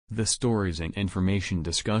The stories and information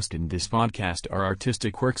discussed in this podcast are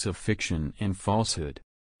artistic works of fiction and falsehood.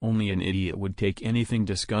 Only an idiot would take anything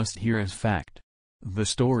discussed here as fact. The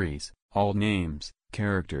stories, all names,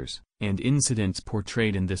 characters, and incidents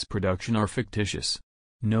portrayed in this production are fictitious.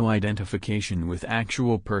 No identification with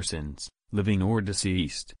actual persons, living or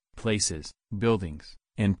deceased, places, buildings,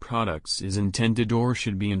 and products is intended or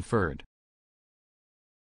should be inferred.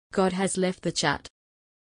 God has left the chat.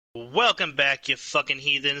 Welcome back, you fucking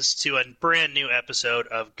heathens, to a brand new episode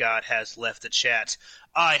of God Has Left the Chat.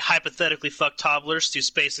 I hypothetically fuck toddlers through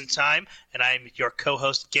space and time, and I'm your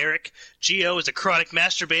co-host, Garrick. Geo is a chronic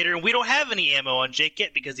masturbator, and we don't have any ammo on Jake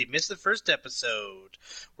yet because he missed the first episode.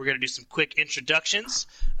 We're going to do some quick introductions.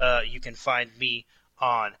 You can find me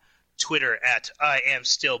on Twitter at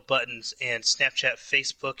IamStillButtons and Snapchat,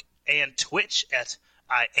 Facebook, and Twitch at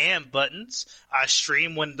I Am Buttons. I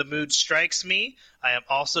stream when the mood strikes me. I am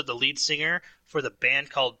also the lead singer for the band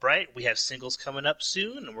called Bright. We have singles coming up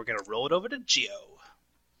soon, and we're going to roll it over to Geo.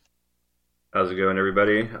 How's it going,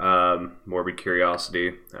 everybody? Morbid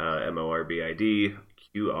Curiosity, Morbid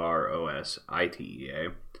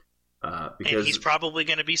Qrositea. And he's probably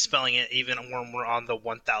going to be spelling it even when we're on the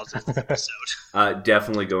 1000th episode.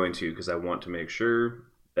 Definitely going to, because I want to make sure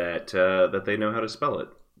that that they know how to spell it,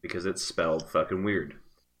 because it's spelled fucking weird.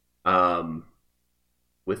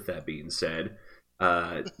 With that being said,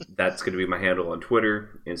 that's going to be my handle on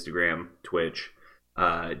Twitter, Instagram, Twitch.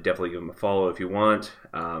 Definitely give them a follow if you want.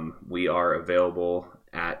 We are available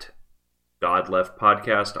at God Left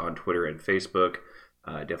Podcast on Twitter and Facebook.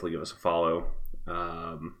 Definitely give us a follow.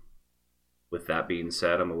 With that being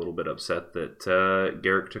said, I'm a little bit upset that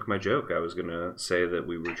Garrick took my joke. I was going to say that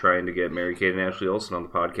we were trying to get Mary-Kate and Ashley Olsen on the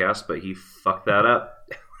podcast, but he fucked that up.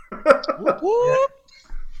 Whoop, whoop.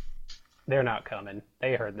 They're not coming.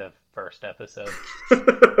 They heard the first episode.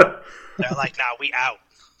 They're like, nah, we out.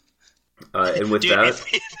 And with Dude,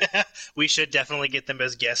 that, we should definitely get them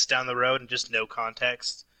as guests down the road and just no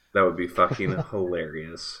context. that would be fucking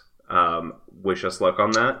hilarious. Wish us luck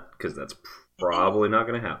on that, because that's probably not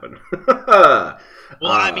going to happen.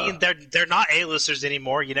 Well, I mean, they're not A-listers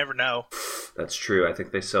anymore. You never know. That's true. I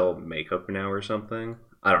think they sell makeup now or something.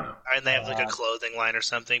 I don't know. And they have like a clothing line or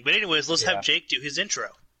something. But anyways, let's have Jake do his intro.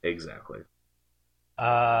 Exactly.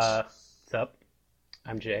 What's up?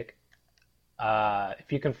 I'm Jake.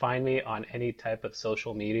 If you can find me on any type of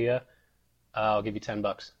social media, I'll give you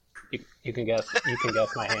 $10. You can guess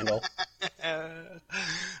my handle.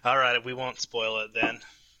 All right, we won't spoil it then.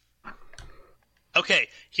 Okay,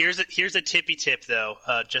 here's a tippy tip though.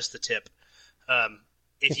 Just the tip.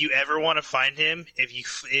 If you ever want to find him,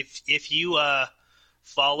 if you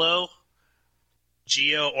follow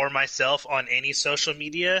Geo or myself on any social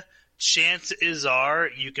media, chances are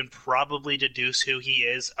you can probably deduce who he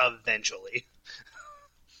is eventually.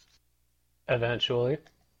 Eventually.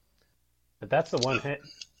 But that's the one hint.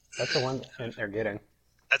 That's the one hint they're getting.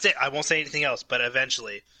 That's it. I won't say anything else, but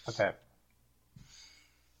eventually. Okay.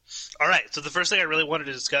 All right. So the first thing I really wanted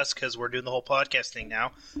to discuss, because we're doing the whole podcast thing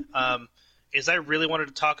now, is I really wanted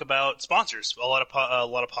to talk about sponsors. A lot of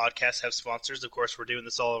podcasts have sponsors. Of course, we're doing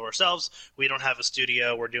this all of ourselves. We don't have a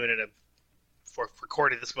studio. We're doing it for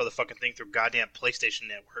recording this motherfucking thing through goddamn PlayStation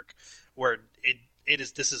Network, where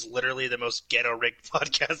this is literally the most ghetto rigged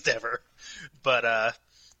podcast ever. But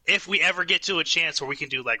if we ever get to a chance where we can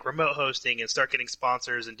do like remote hosting and start getting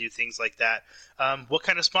sponsors and do things like that, what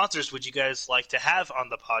kind of sponsors would you guys like to have on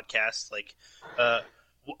the podcast? Like,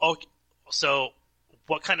 so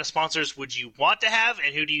what kind of sponsors would you want to have,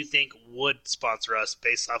 and who do you think would sponsor us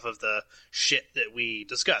based off of the shit that we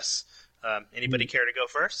discuss? Anybody care to go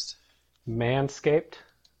first? Manscaped.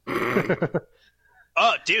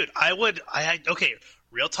 Oh, dude, okay,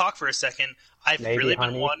 real talk for a second. I've Maybe really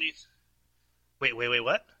honey. been wanting... Wait,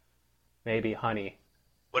 what? Maybe honey.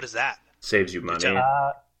 What is that? Saves you money.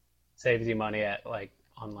 Saves you money at like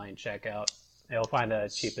online checkout. They'll find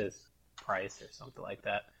the cheapest price or something like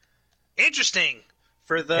that. Interesting.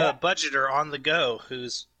 For the budgeter on the go,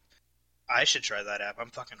 I should try that app. I'm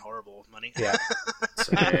fucking horrible with money. Yeah.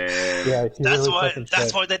 Yeah.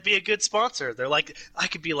 That's why that'd be a good sponsor. They're like, I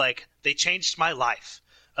could be like, they changed my life.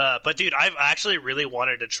 But dude, I've actually really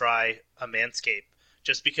wanted to try a Manscaped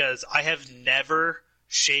just because I have never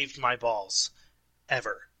shaved my balls.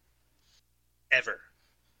 Ever.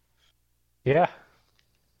 Yeah.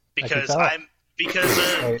 Because like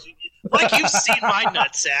you've seen my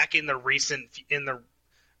nutsack in the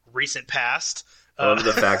recent past. I love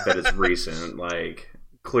the fact that it's recent. Like,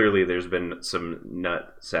 clearly there's been some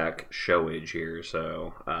nut sack showage here,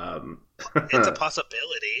 so it's a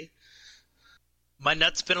possibility. My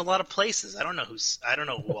nut's been a lot of places. I don't know who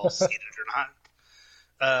else seen it or not.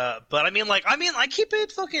 But I keep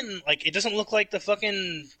it fucking like it doesn't look like the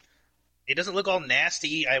fucking. It doesn't look all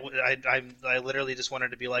nasty. I literally just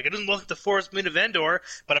wanted to be like, it doesn't look like the forest moon of Endor.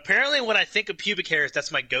 But apparently, when I think of pubic hairs,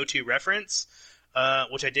 that's my go-to reference,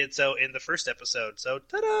 which I did so in the first episode. So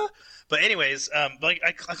ta-da! But anyways,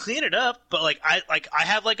 I clean it up, but I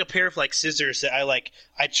have like a pair of like scissors that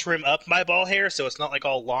I trim up my ball hair so it's not like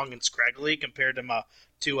all long and scraggly compared to my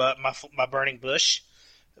burning bush.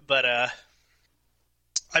 But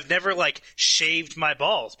I've never like shaved my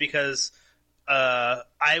balls because.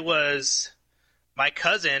 My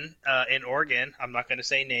cousin in Oregon. I'm not going to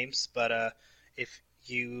say names, but if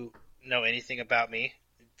you know anything about me,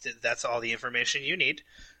 that's all the information you need.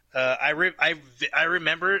 I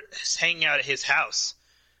remember hanging out at his house,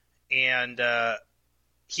 and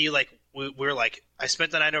he we were like I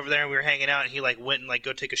spent the night over there and we were hanging out, and he like went and like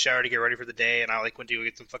go take a shower to get ready for the day, and I like went to go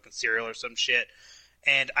get some fucking cereal or some shit,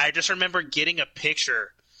 and I just remember getting a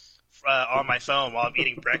picture. On my phone while I'm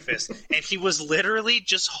eating breakfast, and he was literally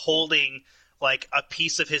just holding like a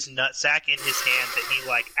piece of his nutsack in his hand that he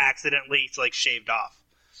like accidentally like shaved off,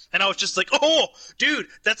 and I was just like, "Oh, dude,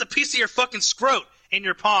 that's a piece of your fucking scrot in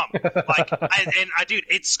your palm." Dude,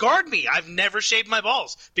 it scarred me. I've never shaved my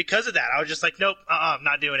balls because of that. I was just like, "Nope, I'm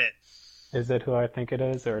not doing it." Is it who I think it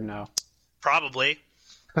is, or no? Probably.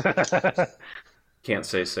 Can't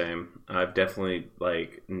say same. I've definitely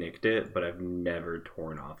like nicked it, but I've never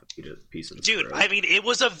torn off a piece of the Dude, scrot. I mean, it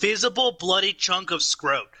was a visible bloody chunk of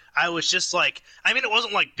scrot. I was just like, I mean, it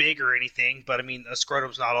wasn't like big or anything, but I mean, a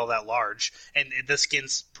scrotum's not all that large, and the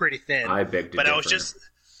skin's pretty thin. I beg to but differ.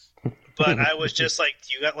 I was just like,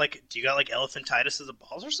 do you got like elephantitis of the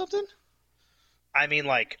balls or something? I mean,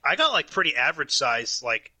 like, I got like pretty average size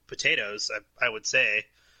like potatoes. I would say.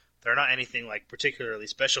 They're not anything like particularly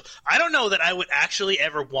special. I don't know that I would actually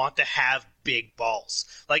ever want to have big balls.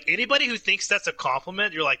 Like anybody who thinks that's a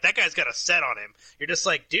compliment, you're like, that guy's got a set on him. You're just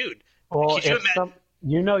like, dude. Well,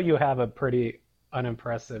 you have a pretty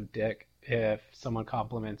unimpressive dick if someone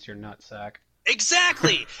compliments your nutsack.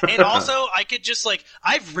 Exactly. And also, I could just like,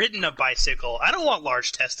 I've ridden a bicycle. I don't want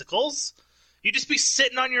large testicles. You'd just be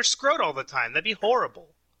sitting on your scrot all the time. That'd be horrible.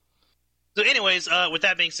 So anyways, with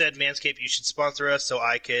that being said, Manscaped, you should sponsor us so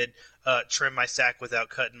I could trim my sack without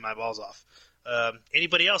cutting my balls off.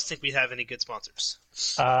 Anybody else think we have any good sponsors?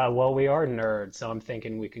 Well, we are nerds, so I'm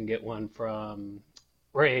thinking we can get one from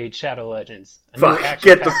Raid Shadow Legends. Fuck,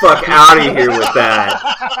 get the fuck out of here with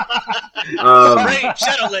that. Raid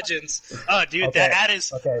Shadow Legends. Oh, dude, Okay, that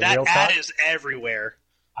ad is everywhere.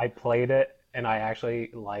 I played it, and I actually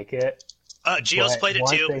like it. Geo's played it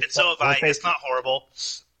too, and so have I. It's not horrible.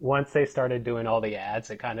 Once they started doing all the ads,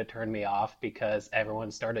 it kind of turned me off because everyone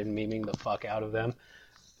started memeing the fuck out of them.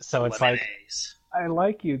 So it's Lemonades. like, I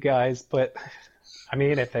like you guys, but I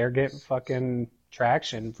mean, if they're getting fucking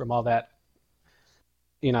traction from all that,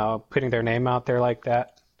 putting their name out there like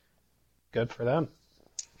that, good for them.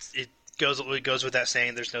 It goes with that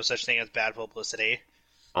saying, there's no such thing as bad publicity.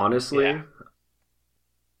 Honestly, Yeah.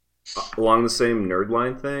 Along the same nerd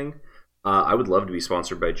line thing, I would love to be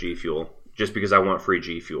sponsored by G Fuel. Just because I want free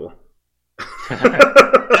G Fuel.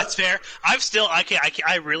 That's fair.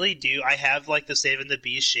 I really do. I have like the Saving the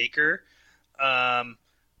Bees shaker,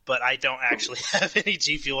 but I don't actually have any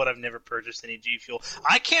G Fuel, and I've never purchased any G Fuel.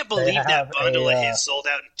 I can't believe that bundle of his sold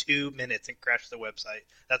out in 2 minutes and crashed the website.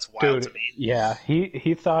 That's wild to me. Yeah,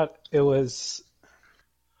 he thought it was.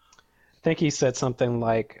 I think he said something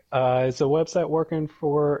like, "Is the website working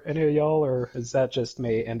for any of y'all, or is that just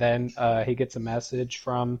me?" And then he gets a message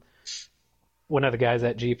from one of the guys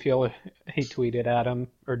at G Fuel. He tweeted at him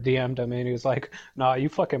or DM'd him, and he was like, "Nah, you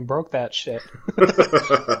fucking broke that shit."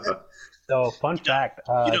 So, fun fact: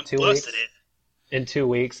 You done 2 busted weeks. it. In 2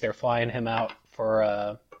 weeks, they're flying him out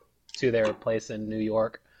to their place in New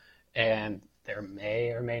York, and there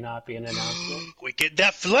may or may not be an announcement. We get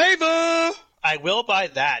that flavor. I will buy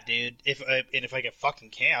that, dude. If I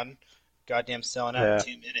fucking can. Goddamn selling out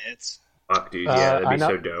in 2 minutes. Fuck, dude. Yeah, that'd be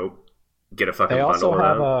so dope. Get a fucking bundle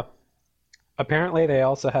around. Apparently, they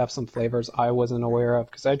also have some flavors I wasn't aware of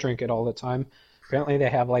because I drink it all the time. Apparently, they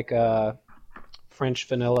have like a French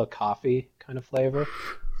vanilla coffee kind of flavor.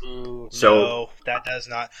 Ooh, So- no, that does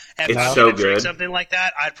not. If It's I was so gonna drink good. something like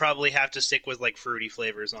that, I'd probably have to stick with like fruity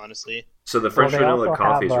flavors, honestly. So the French they vanilla also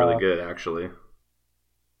coffee is have, really good, actually.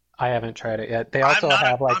 I haven't tried it yet. They also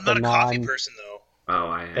have like I'm not the a coffee non. person though. Oh,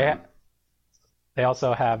 I am. They, they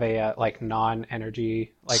also have a like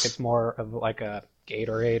non-energy, like it's more of like a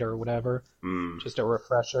Gatorade or whatever, Mm. just a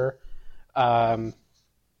refresher. They I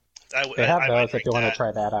have might those if drink you want that. to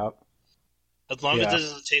try that out. As long as Yeah. it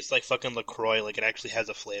doesn't taste like fucking LaCroix, like it actually has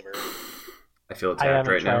a flavor. I feel I attacked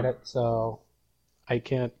haven't right tried now. it, so I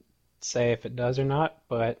can't say if it does or not,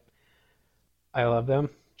 but I love them,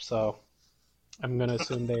 so I'm gonna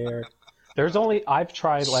assume they are. I've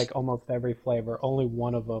tried like almost every flavor. Only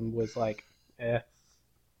one of them was like, eh.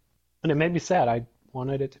 And it made me sad. I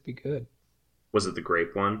wanted it to be good. Was it the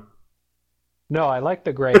grape one? No, I like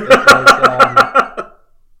the grape. It was,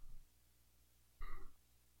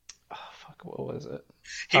 oh, fuck, what was it?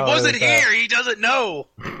 He Oh, it wasn't was, here. He doesn't know.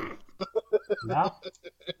 No?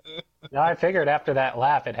 No, I figured after that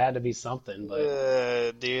laugh it had to be something,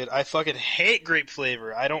 but Dude, I fucking hate grape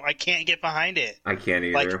flavor. I can't get behind it. I can't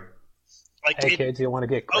either. Like hey kids, you want to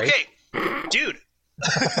get grape? Okay, dude.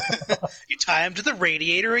 You tie them to the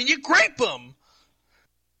radiator and you grape them.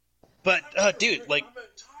 But, dude, like,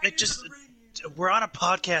 it just... We're on a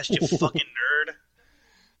podcast, you fucking nerd.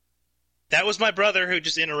 That was my brother who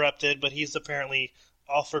just interrupted, but he's apparently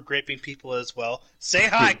all for graping people as well. Say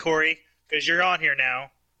hi, Corey, because you're on here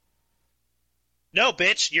now. No,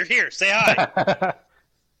 bitch, you're here. Say hi.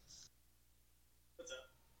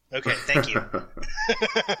 Okay, thank you.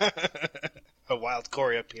 A wild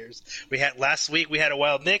Corey appears. Last week we had a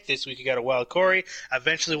wild Nick. This week we got a wild Corey.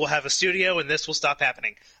 Eventually we'll have a studio, and this will stop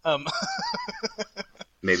happening.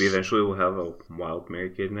 Maybe eventually we'll have a wild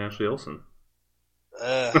Mary-Kate and Ashley Olsen.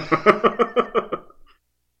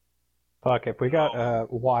 Fuck, if we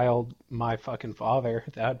got wild my fucking father,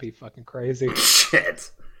 that'd be fucking crazy.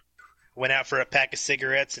 Shit. Went out for a pack of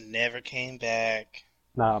cigarettes and never came back.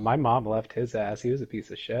 Nah, my mom left his ass. He was a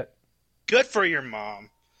piece of shit. Good for your mom.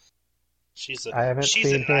 I haven't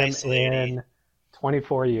seen him in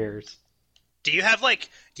 24 years. Do you have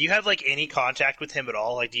any contact with him at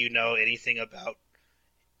all? Like, do you know anything about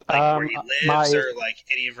where he lives or like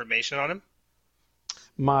any information on him?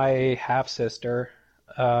 My half sister,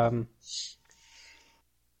 I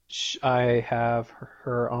have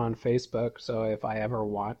her on Facebook, so if I ever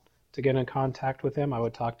want to get in contact with him, I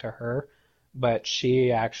would talk to her. But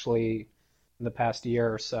she actually, in the past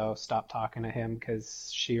year or so, stopped talking to him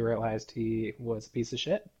because she realized he was a piece of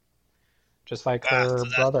shit. Just like her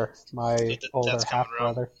brother, my older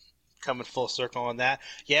half-brother. Coming full circle on that.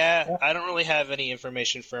 Yeah, I don't really have any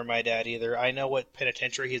information for my dad either. I know what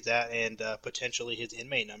penitentiary he's at and potentially his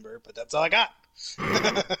inmate number, but that's all I got.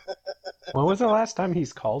 When was the last time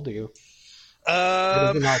he's called you? He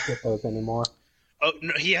does not get those anymore. Oh,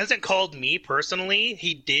 no, he hasn't called me personally.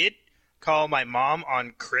 He did call my mom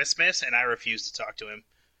on Christmas, and I refused to talk to him.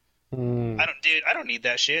 I don't need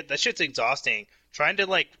that shit. That shit's exhausting. Trying to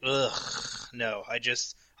no.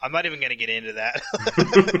 I'm not even gonna get into that.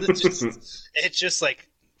 it's just like,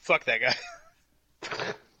 fuck that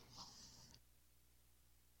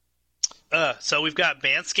guy. So we've got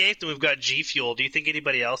Manscaped and we've got G Fuel. Do you think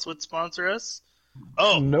anybody else would sponsor us?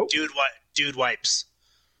 Oh, nope. Dude Wipes.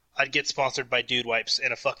 I'd get sponsored by Dude Wipes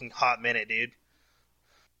in a fucking hot minute, dude.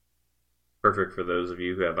 Perfect for those of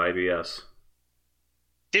you who have IBS.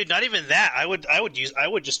 Dude, not even that. I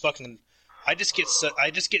just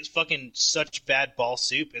get fucking such bad ball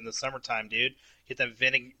soup in the summertime, dude. Get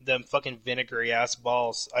them fucking vinegary ass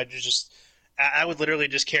balls. I would literally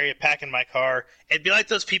just carry a pack in my car. It'd be like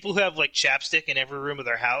those people who have like chapstick in every room of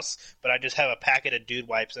their house, but I just have a packet of Dude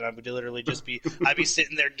Wipes, and I would literally just be I'd be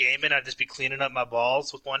sitting there gaming. I'd just be cleaning up my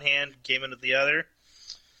balls with one hand, gaming with the other.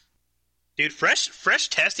 Dude, fresh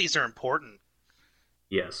testes are important.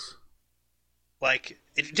 Yes.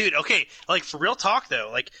 Dude, okay, like for real talk though,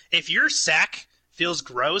 like if your sack feels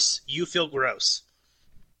gross, you feel gross.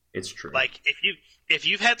 It's true. Like if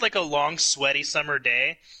you've had like a long sweaty summer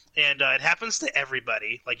day, and it happens to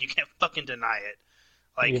everybody, like you can't fucking deny it.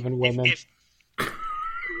 Like even women.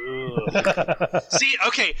 See,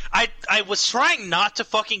 okay, I was trying not to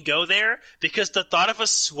fucking go there because the thought of a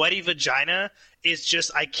sweaty vagina is just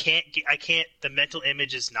I can't. The mental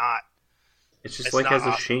image is not. It's just like has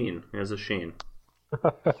a sheen. It has a sheen.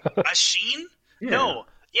 A sheen? Yeah. No.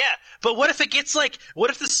 Yeah, but what if it gets like? What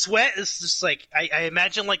if the sweat is just like? I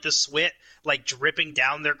imagine like the sweat like dripping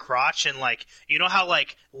down their crotch, and like you know how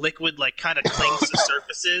like liquid like kind of clings to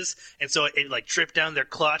surfaces, and so it like drip down their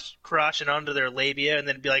crotch and onto their labia, and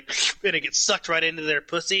then it'd be like, and it gets sucked right into their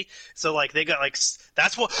pussy. So like they got like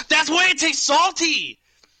that's why it tastes salty.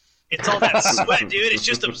 It's all that sweat, dude. It's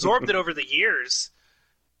just absorbed it over the years.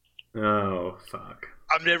 Oh fuck!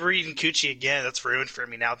 I'm never eating coochie again. That's ruined for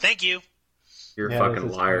me now. Thank you. You're a fucking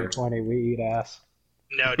liar. 2020, we eat ass.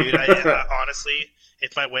 No, dude. Honestly,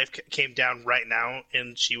 if my wife came down right now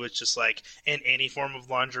and she was just like in any form of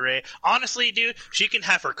lingerie, honestly, dude, she can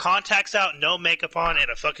have her contacts out, no makeup on, and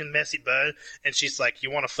a fucking messy bud, and she's like, "You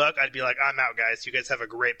want to fuck?" I'd be like, "I'm out, guys. You guys have a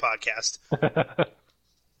great podcast."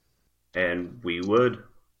 And we would.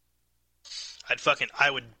 I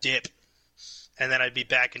would dip and then I'd be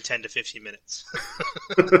back in 10 to 15 minutes.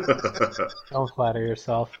 Don't flatter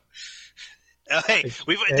yourself. Hey,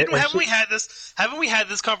 haven't we had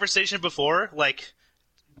this conversation before? Like,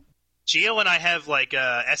 Gio and I have like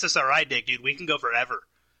SSRI dick, dude. We can go forever.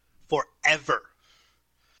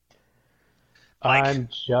 Like, I'm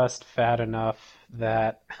just fat enough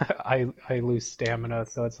that I lose stamina,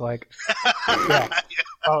 so it's like, yeah.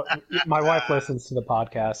 Oh, my wife listens to the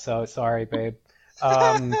podcast, so sorry, babe.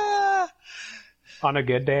 On a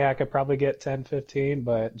good day, I could probably get 10, 15,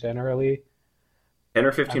 but generally... 10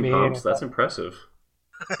 or 15 pumps, that's impressive.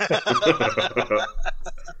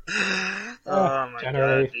 Oh my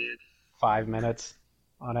generally, god, dude. 5 minutes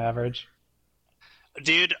on average.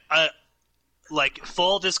 Dude, like,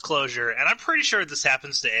 full disclosure, and I'm pretty sure this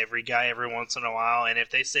happens to every guy every once in a while, and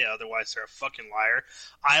if they say otherwise, they're a fucking liar.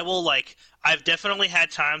 I've definitely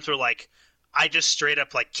had times where, like, I just straight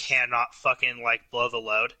up, like, cannot fucking, like, blow the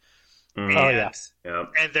load. Mm. Oh, yeah.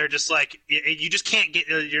 And they're just like, you just can't get,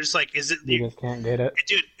 you're just like, is it... You just can't get it.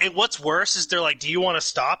 Dude, and what's worse is they're like, do you want to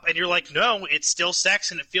stop? And you're like, no, it's still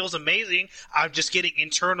sex and it feels amazing. I'm just getting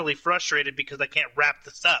internally frustrated because I can't wrap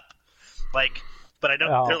this up. Like, but I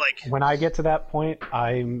don't, they're like... When I get to that point,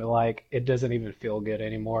 I'm like, it doesn't even feel good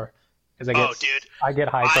anymore. Because I get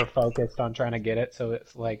hyper-focused on trying to get it, so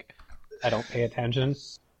it's like, I don't pay attention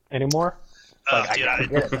anymore. It's like, dude, I gotta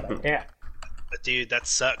get it, but I can't. Dude, that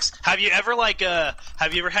sucks. Have you ever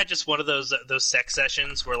had just one of those sex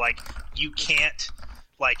sessions where like you can't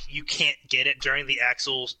get it during the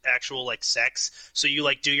actual like sex, so you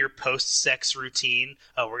like do your post-sex routine.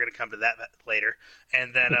 Oh, we're gonna come to that later.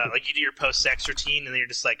 And then like you do your post-sex routine, and then you're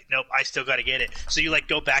just like, nope, I still gotta get it. So you like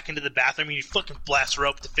go back into the bathroom and you fucking blast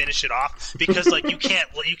rope to finish it off because like you can't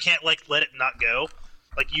like let it not go.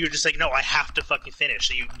 Like you're just like, no, I have to fucking finish.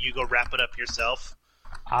 So you go wrap it up yourself.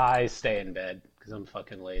 I stay in bed because I'm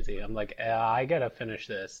fucking lazy. I'm like, I gotta finish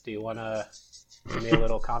this. Do you want to give me a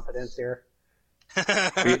little confidence here?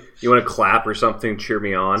 You want to clap or something? Cheer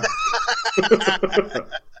me on.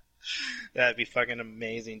 That'd be fucking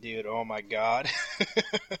amazing, dude. Oh my god.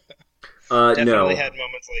 Definitely no. Had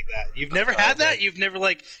moments like that. You've never had that? You've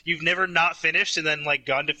never not finished and then like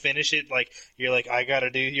gone to finish it. Like you're like, I gotta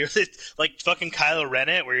do. You're like fucking Kylo Ren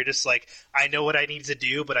it, where you're just like, I know what I need to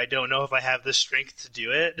do, but I don't know if I have the strength to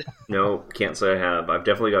do it. No, can't say I have. I've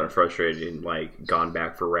definitely gotten frustrated and like gone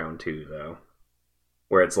back for round 2 though,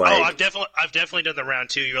 where it's like, I've definitely done the round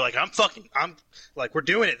 2. You're like, I'm like, we're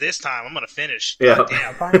doing it this time. I'm gonna finish. Yeah.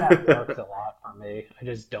 I find that works a lot for me. I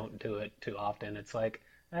just don't do it too often. It's like,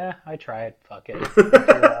 I tried. Fuck it.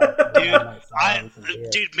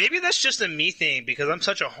 Dude, maybe that's just a me thing because I'm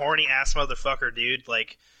such a horny ass motherfucker, dude.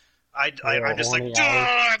 Like, I'm just like,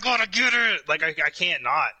 I gotta get it. Like, I can't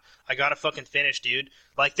not. I gotta fucking finish, dude.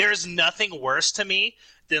 Like, there's nothing worse to me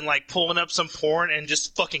than like pulling up some porn and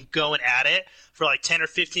just fucking going at it for like 10 or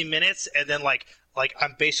 15 minutes, and then like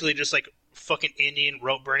I'm basically just like fucking Indian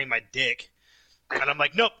rope burning my dick, and I'm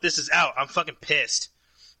like, nope, this is out. I'm fucking pissed.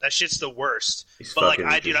 That shit's the worst. He's but fucking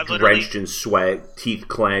like, I'm drenched in sweat, teeth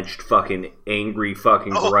clenched, fucking angry,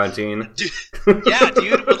 fucking grunting. Dude, yeah,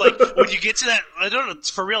 dude. But like, when you get to that, I don't know. It's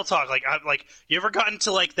for real talk. Like, I'm like, you ever gotten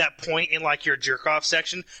to like that point in like your jerk off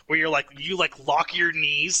section where you're like, you like lock your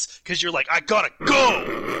knees because you're like, I gotta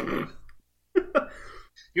go.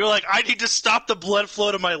 You're like, I need to stop the blood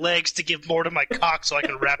flow to my legs to give more to my cock so I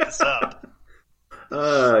can wrap this up.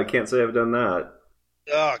 I can't say I've done that.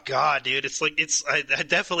 Oh god, dude, it's like it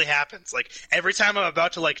definitely happens. Like every time I'm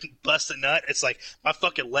about to like bust a nut, it's like my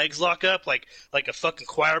fucking legs lock up like a fucking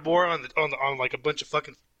choir board on like a bunch of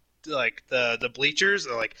fucking like the bleachers.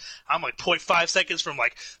 Or, like I'm like 0.5 seconds from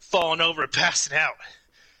like falling over and passing out.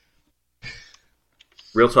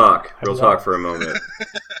 Real talk for a moment.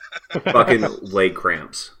 Fucking leg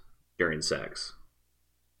cramps during sex.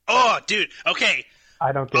 Oh, dude. Okay.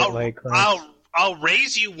 I don't get leg cramps. I'll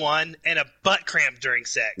raise you one and a butt cramp during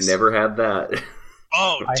sex. Never had that.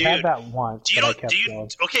 Oh, dude. I had that once.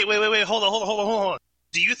 Okay, wait. Hold on.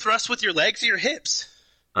 Do you thrust with your legs or your hips?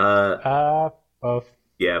 Both.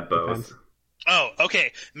 Yeah, both. Depends. Oh,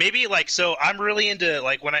 okay. Maybe like so. I'm really into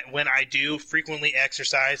like when I do frequently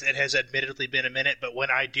exercise. It has admittedly been a minute, but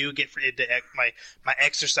when I do get into my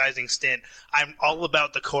exercising stint, I'm all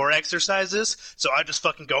about the core exercises. So I just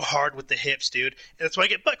fucking go hard with the hips, dude. And that's why I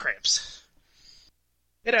get butt cramps.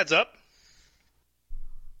 It adds up.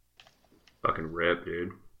 Fucking rip,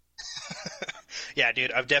 dude. Yeah,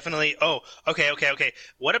 dude. I've definitely. Oh, okay.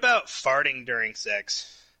 What about farting during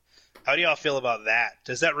sex? How do y'all feel about that?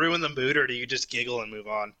 Does that ruin the mood, or do you just giggle and move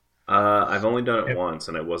on? I've only done it once,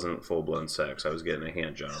 and it wasn't full-blown sex. I was getting a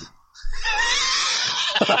hand job.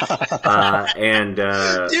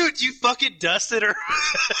 Dude, you fucking dusted her.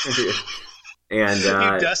 And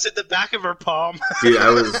you dusted the back of her palm. Dude, I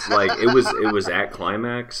was like, it was at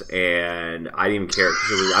climax, and I didn't even care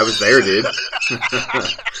because I was there, dude.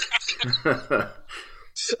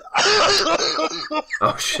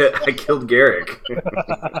 Oh shit! I killed Garrick.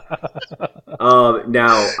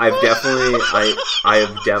 Now I have definitely.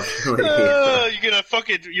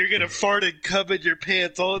 You're gonna fart and cum in your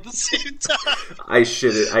pants all at the same time. I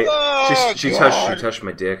shitted. She touched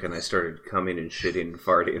my dick, and I started coming and shitting and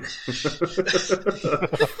farting.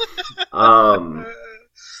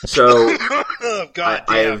 So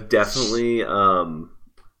I have definitely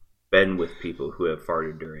been with people who have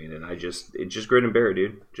farted during, and it's just grin and bear it,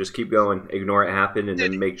 dude. Just keep going, ignore it happen, and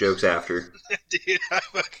then make jokes after.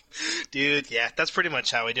 Dude, yeah, that's pretty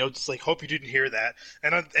much how I do. Just like, hope you didn't hear that,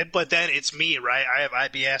 but then it's me, right? I have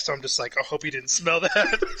IBS, so I'm just like, I hope you didn't smell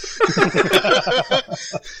that,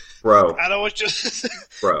 bro. I don't want just,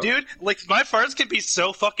 bro, dude. Like my farts can be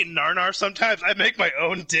so fucking narnar. Sometimes I make my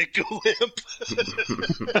own dick go limp.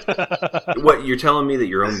 What, you're telling me that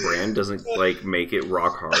your own brand doesn't like make it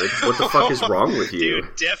rock hard? What the fuck is wrong with you?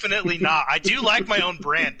 Dude, definitely not. I do like my own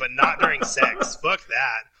brand, but not during sex. Fuck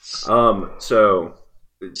that. So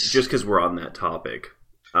just because we're on that topic,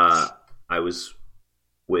 I was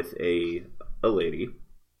with a lady,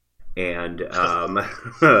 and my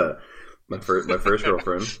first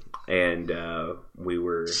girlfriend, and we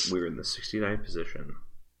were in the 69 position,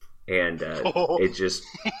 and it just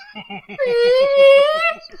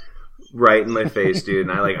right in my face, dude.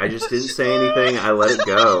 And I just didn't say anything. I let it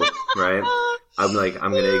go. Right? I'm like,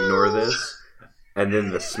 I'm gonna ignore this, and then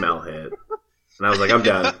the smell hit, and I was like, I'm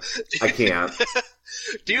done. I can't.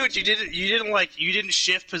 Dude, you didn't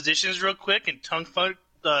shift positions real quick and tongue punch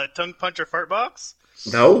your fart box?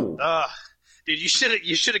 No. Dude, you should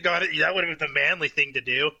have gone it. That would have been the manly thing to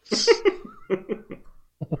do.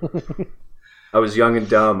 I was young and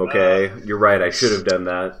dumb. Okay, you're right. I should have done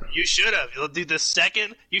that. You should have. Dude, the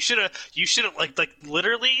second you should have like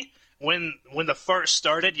literally when the fart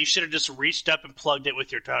started, you should have just reached up and plugged it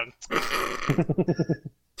with your tongue.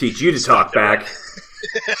 Teach you to talk back.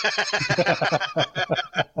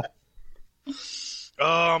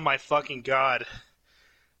 Oh my fucking god.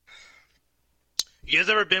 You guys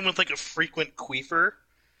ever been with like a frequent queefer?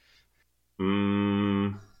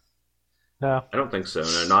 No. I don't think so.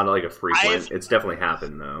 No, not like a frequent. It's definitely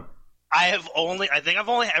happened though. I think I've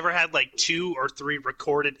only ever had like 2 or 3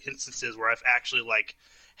 recorded instances where I've actually like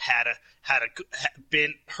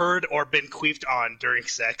been heard or been queefed on during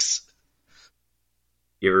sex.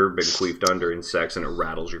 You ever been queefed on during sex and it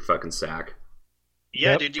rattles your fucking sack?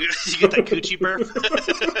 Yeah, yep. Dude, you get that coochie burp?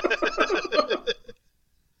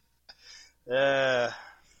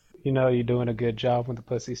 You know you're doing a good job when the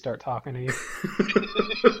pussy start talking to you.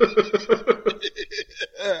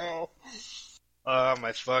 Oh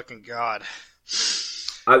my fucking god.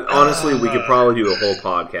 Honestly, we could probably do a whole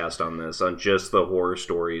podcast on this, on just the horror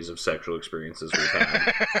stories of sexual experiences we've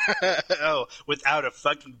had. Oh, without a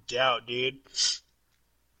fucking doubt, dude.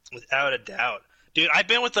 Without a doubt. Dude, I've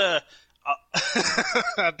been with a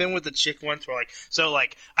chick once where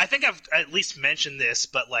I think I've at least mentioned this,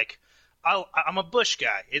 but like I'm a bush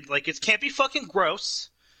guy. It can't be fucking gross.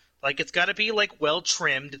 Like it's got to be like well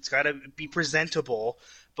trimmed. It's got to be presentable.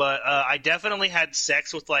 But I definitely had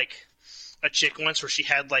sex with like a chick once where she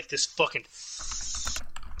had like this fucking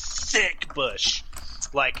thick bush,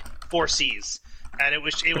 like 4 C's, and it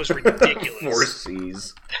was ridiculous. 4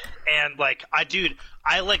 C's. And like I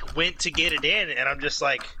like went to get it in, and I'm just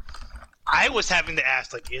like, I was having to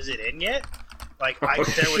ask like, is it in yet? Like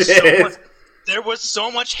there was so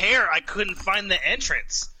much hair I couldn't find the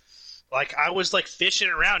entrance. Like I was like fishing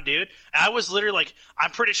around, dude. I was literally like,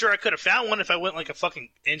 I'm pretty sure I could have found one if I went like a fucking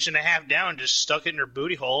 1.5 inches down and just stuck it in her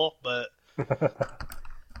booty hole, but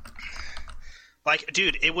like,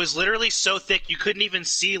 dude, it was literally so thick you couldn't even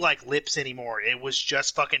see like lips anymore. It was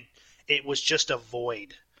just a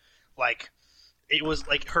void. Like it was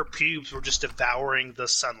like her pubes were just devouring the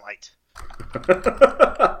sunlight.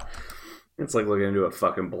 It's like looking into a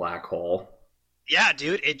fucking black hole. Yeah,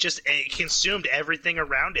 dude, it consumed everything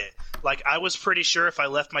around it. Like, I was pretty sure if I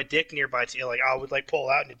left my dick nearby, I would, like, pull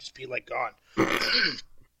out and it'd just be, like, gone.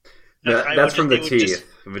 That's from the teeth.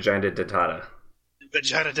 Vagina dentata.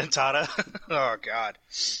 Vagina dentata? Oh, God.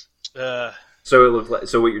 So it looked like.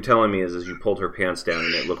 So what you're telling me is you pulled her pants down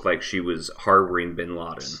and it looked like she was harboring Bin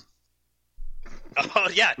Laden. Oh,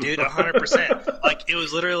 yeah, dude, 100%. Like, it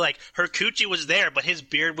was literally like, her coochie was there, but his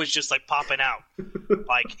beard was just, like, popping out.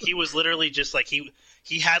 Like, he was literally just, like, he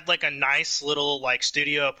had, like, a nice little, like,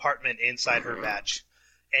 studio apartment inside her vag.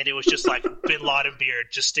 and it was just like Bin Laden beard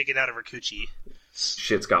just sticking out of her coochie.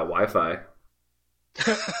 Shit's got Wi-Fi.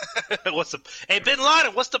 Hey, Bin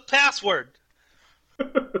Laden, what's the password?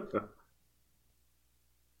 Who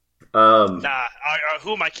am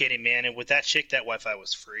I kidding, man? And with that chick, that Wi-Fi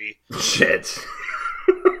was free. Shit.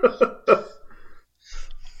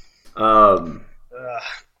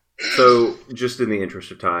 So, just in the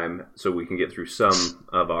interest of time, so we can get through some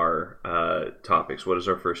of our topics. What is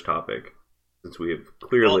our first topic? Since we have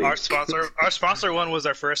clearly our sponsor one was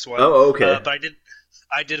our first one. Oh, okay. But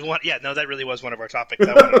I did want. Yeah, no, that really was one of our topics.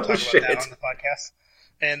 I wanted to talk about that on the podcast.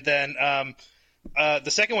 And then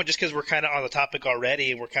the second one, just because we're kind of on the topic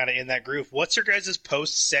already, and we're kind of in that group. What's your guys'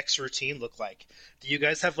 post-sex routine look like? Do you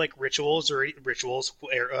guys have like rituals,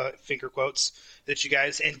 finger quotes, that you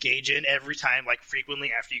guys engage in every time, like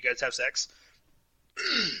frequently after you guys have sex?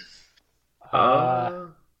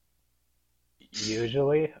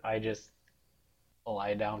 Usually, I just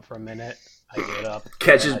lie down for a minute. I get up,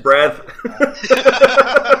 catch his breath.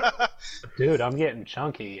 Dude, I'm getting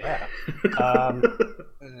chunky. Yeah.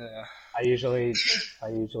 I usually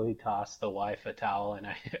toss the wife a towel and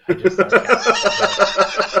I just start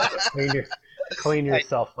clean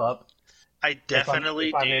yourself up. I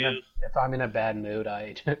definitely do. If I'm in a bad mood,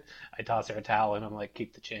 I toss her a towel and I'm like,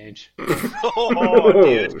 keep the change. Oh,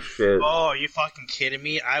 dude. Oh, shit. Oh, you fucking kidding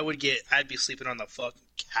me? I'd be sleeping on the fucking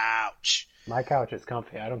couch. My couch is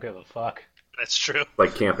comfy. I don't give a fuck. That's true.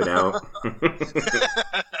 Like camping out.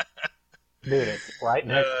 Dude, it's right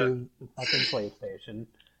next to the fucking PlayStation.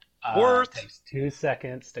 Worth. Takes 2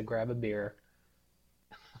 seconds to grab a beer.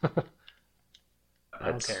 I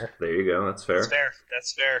don't care. There you go. That's fair.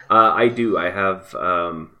 That's fair. I do. I have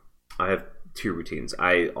 2 routines.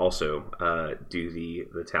 I also do the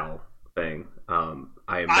towel thing.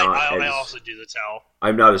 I also do the towel.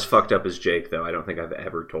 I'm not as fucked up as Jake, though. I don't think I've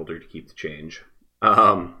ever told her to keep the change.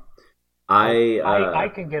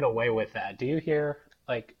 I can get away with that. Do you hear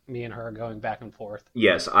like me and her going back and forth?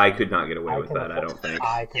 Yes, I could not get away with that. I don't think.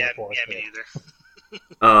 I can me neither.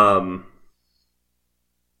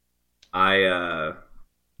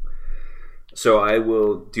 So I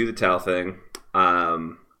will do the towel thing.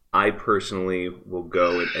 I personally will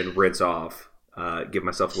go and rinse off, give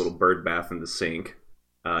myself a little bird bath in the sink,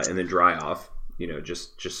 and then dry off. You know,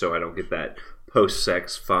 just so I don't get that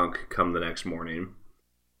post-sex funk come the next morning.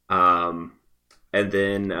 And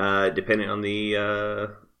then depending on the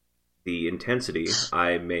intensity,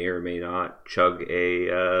 I may or may not chug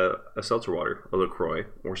a seltzer water, a LaCroix,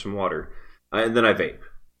 or some water, and then I vape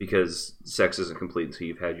because sex isn't complete until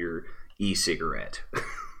you've had your e-cigarette.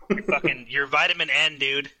 Your vitamin N,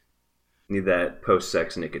 dude. Need that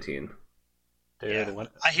post-sex nicotine. Dude, yeah.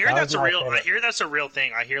 I hear that's a real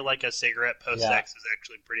thing. I hear like a cigarette post-sex is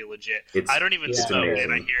actually pretty legit. I don't even smoke it.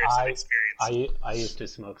 I hear it's an experience. I used to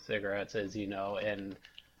smoke cigarettes, as you know, and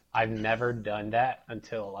I've never done that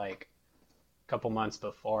until like a couple months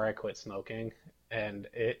before I quit smoking, and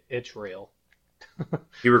it's real.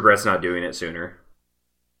 He regrets not doing it sooner.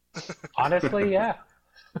 Honestly, yeah.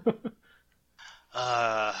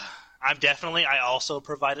 I also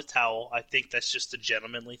provide a towel. I think that's just a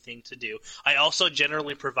gentlemanly thing to do. I also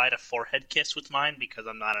generally provide a forehead kiss with mine because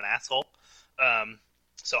I'm not an asshole.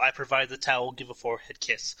 So I provide the towel, give a forehead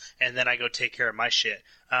kiss, and then I go take care of my shit.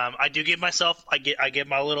 I do give myself, I give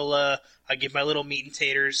my little meat and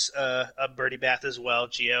taters a birdie bath as well.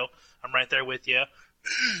 Gio, I'm right there with you.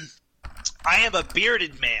 I am a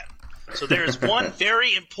bearded man. So there is one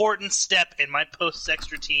very important step in my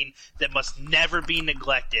post-sex routine that must never be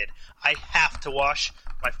neglected. I have to wash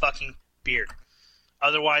my fucking beard.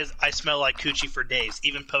 Otherwise, I smell like coochie for days,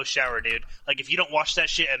 even post-shower, dude. Like, if you don't wash that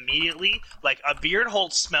shit immediately, like, a beard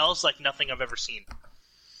holds smells like nothing I've ever seen.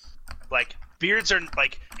 Like, beards are,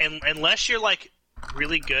 like, unless you're, like,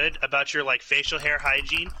 really good about your, like, facial hair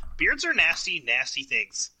hygiene, beards are nasty, nasty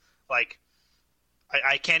things. Like,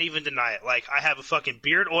 I can't even deny it. Like, I have a fucking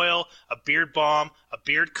beard oil, a beard balm, a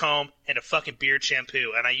beard comb, and a fucking beard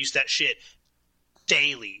shampoo, and I use that shit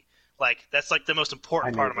daily. Like, that's, like, the most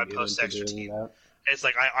important part of my post-sex routine. It's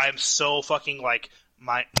like, I'm so fucking, like,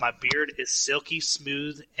 my beard is silky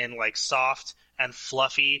smooth and, like, soft and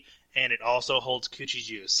fluffy, and it also holds coochie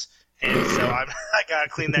juice. And so I gotta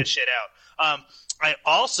clean that shit out. I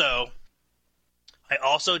also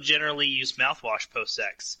generally use mouthwash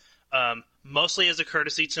post-sex. Mostly as a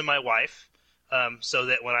courtesy to my wife, so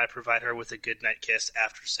that when I provide her with a goodnight kiss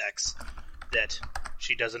after sex, that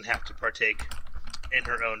she doesn't have to partake in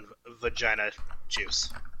her own vagina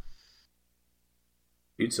juice.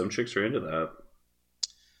 Dude, some chicks are into that.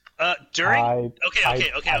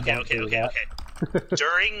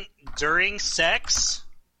 During sex,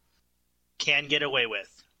 can get away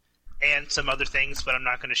with. and some other things, but I'm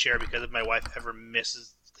not going to share because if my wife ever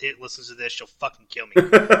listens to this, she'll fucking kill me.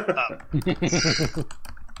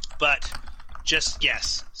 But just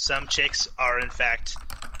yes, some chicks are in fact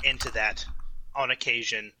into that on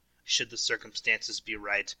occasion, should the circumstances be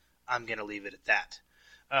right. I'm going to leave it at that.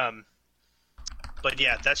 But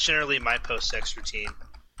yeah, that's generally my post-sex routine.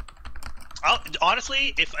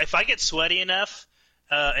 Honestly, if I get sweaty enough,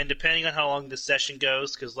 and depending on how long the session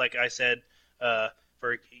goes, because like I said,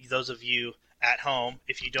 for those of you at home,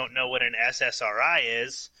 if you don't know what an SSRI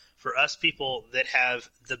is, for us people that have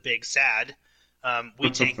the big sad,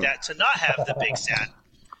 we take that to not have the big sad.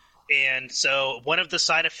 And so one of the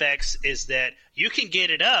side effects is that you can get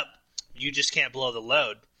it up, you just can't blow the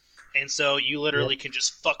load. And so you literally can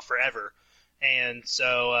just fuck forever. And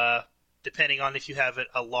so depending on if you have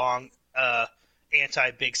a long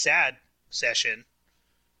anti-big sad session,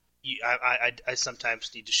 I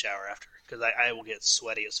sometimes need to shower after because I will get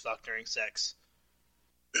sweaty as fuck during sex.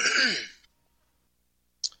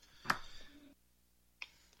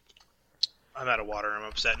 I'm out of water. I'm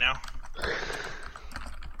upset now.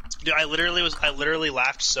 Dude, I literally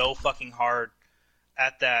laughed so fucking hard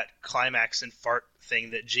at that climax and fart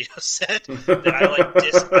thing that Gio said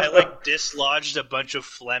that I dislodged a bunch of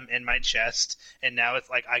phlegm in my chest, and now it's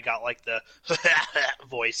like I got like the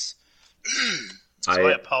voice. So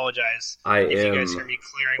I apologize if you guys hear me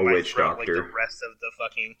clearing my throat like the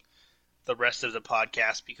rest of the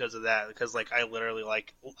podcast because of that. Because like I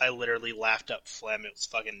literally laughed up phlegm. It was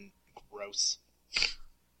fucking gross.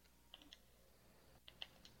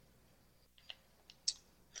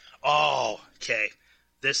 Oh, okay.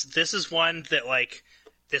 This is one that like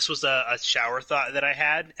this was a shower thought that I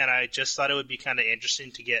had, and I just thought it would be kind of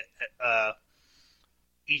interesting to get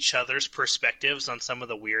each other's perspectives on some of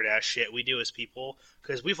the weird ass shit we do as people,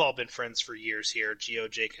 because we've all been friends for years here,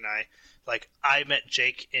 Gio, Jake, and I. Like I met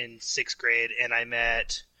Jake in 6th grade, and I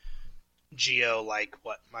met Gio like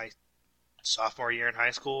my sophomore year in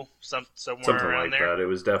high school, somewhere something around like there. that. It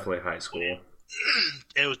was definitely high school.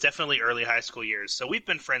 It was definitely early high school years. So we've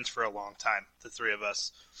been friends for a long time, the three of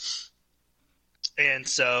us. And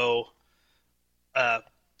so I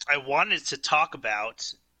wanted to talk about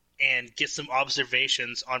and get some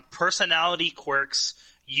observations on personality quirks.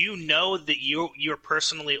 You know that you're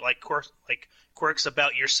personally like quirks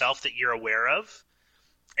about yourself that you're aware of.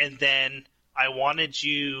 And then I wanted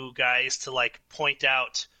you guys to like point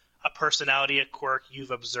out a personality quirk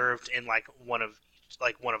you've observed in like one of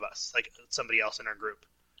us, like somebody else in our group.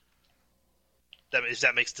 Does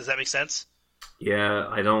that make sense? Yeah,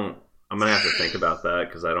 I'm gonna have to think about that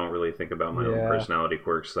because I don't really think about my own personality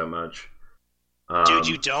quirks that much. Dude,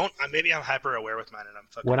 you don't? Maybe I'm hyper aware with mine, and I'm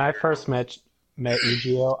fucking. When I first met you,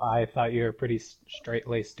 Gio, I thought you were a pretty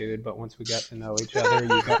straight-laced dude, but once we got to know each other,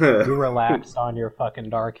 you relaxed on your fucking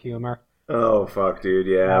dark humor. Oh fuck, dude!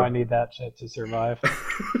 Yeah. Now I need that shit to survive.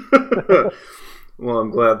 Well,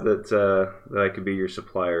 I'm glad that I could be your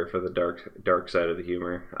supplier for the dark side of the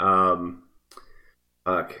humor.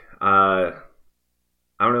 Fuck. I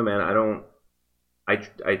don't know, man.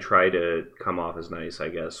 I try to come off as nice, I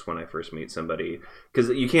guess, when I first meet somebody,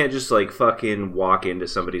 because you can't just like fucking walk into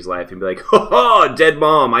somebody's life and be like, "Oh, dead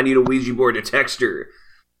mom, I need a Ouija board to text her."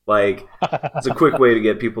 Like, it's a quick way to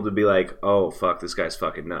get people to be like, "Oh, fuck, this guy's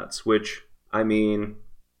fucking nuts." Which, I mean,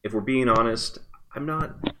 if we're being honest, I'm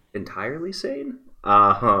not entirely sane.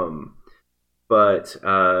 But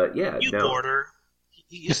yeah, you border.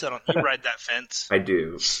 You ride that fence. I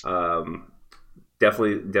do.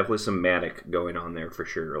 Definitely some manic going on there for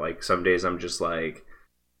sure. Like some days I'm just like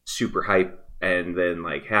super hype and then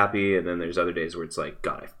like happy, and then there's other days where it's like,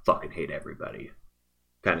 God, I fucking hate everybody,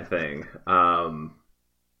 kind of thing.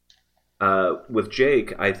 With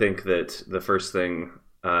Jake, I think that the first thing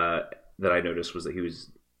that I noticed was that he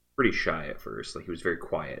was pretty shy at first. Like he was very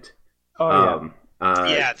quiet. Oh yeah.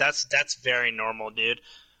 Yeah, that's very normal, dude.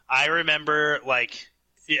 I remember, like,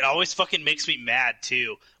 it always fucking makes me mad,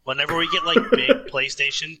 too. Whenever we get, like, big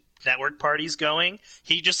PlayStation Network parties going,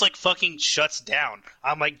 he just, like, fucking shuts down.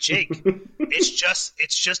 I'm like, Jake, it's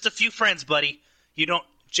just a few friends, buddy. You don't...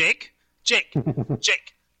 Jake,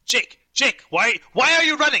 why are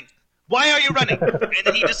you running? Why are you running? And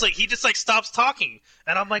then he just stops talking.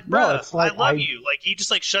 And I'm like, bro, like, I love you. Like, he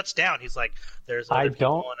just, like, shuts down. He's like, there's other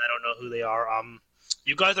people, and I don't know who they are.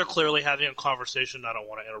 You guys are clearly having a conversation. I don't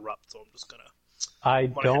want to interrupt, so I'm just gonna... I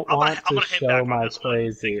don't want to show my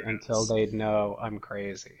crazy until they know I'm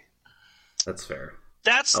crazy. That's fair.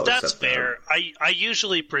 That's fair. I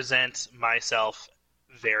usually present myself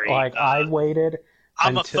very... Like, I waited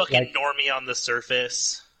I'm a fucking normie on the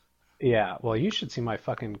surface. Yeah, well, you should see my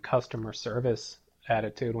fucking customer service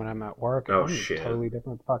attitude when I'm at work. Oh, I'm shit. a totally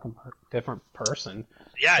different different person.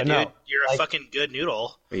 Yeah, But dude, no, you're a like- fucking good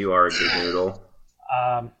noodle. You are a good noodle.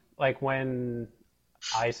 Like when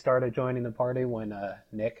I started joining the party, when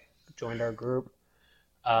Nick joined our group,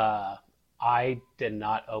 I did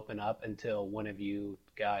not open up until one of you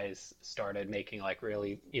guys started making like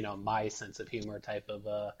really, my sense of humor type of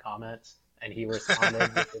comments, and he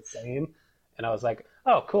responded with the same, and I was like,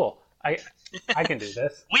 oh, cool, I can do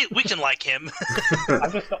this. We can like him.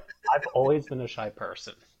 I've always been a shy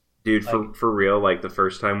person. Dude, for real, like the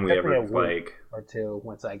first time we Took me ever a week like or two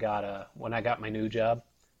once I got when I got my new job.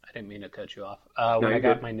 I didn't mean to cut you off. When you're I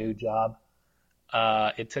got good. my new job,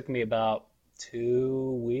 it took me about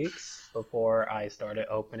 2 weeks before I started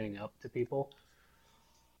opening up to people.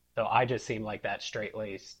 So I just seemed like that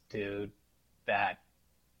straight-laced dude, that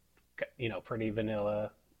pretty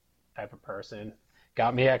vanilla type of person.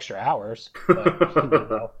 Got me extra hours,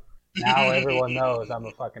 but now everyone knows I'm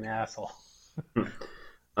a fucking asshole.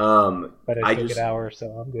 But I took it hours, so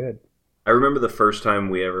I'm good. I remember the first time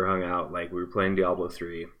we ever hung out, like we were playing Diablo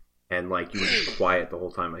 3, and like you were just quiet the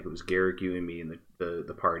whole time, like it was Garrick, you and me, and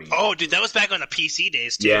the party. Oh, dude, that was back on the PC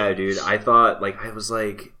days, too. Yeah, dude. I thought I was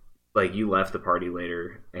like you left the party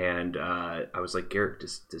later, and I was like, Garrick,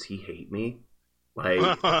 does he hate me? Like,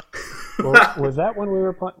 Was that when we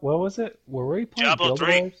were playing? What was it? Were we playing Diablo Guild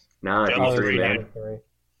 3. Wars? nah, Diablo E3, 3, man. dude.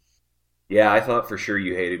 Yeah, I thought for sure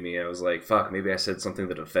you hated me. I was like, fuck, maybe I said something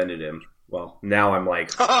that offended him. Well, now I'm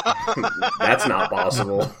like, that's not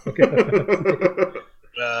possible.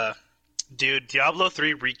 Dude, Diablo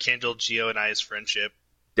 3 rekindled Gio and I's friendship.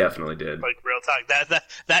 Definitely did. Like, real talk.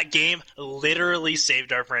 That game literally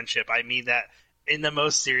saved our friendship. I mean that in the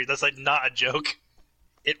most serious. That's like not a joke.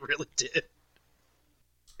 It really did.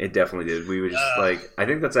 It definitely did. We were just I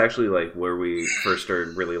think that's actually like where we first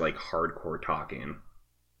started really like hardcore talking.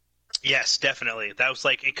 Yes, definitely. That was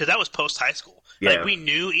like, because that was post high school. Yeah. Like we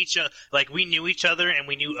knew each other, and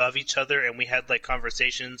we knew of each other, and we had like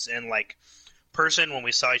conversations and like person when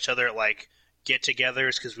we saw each other at like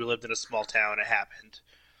get-togethers because we lived in a small town. It happened.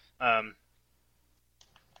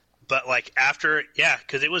 But like after,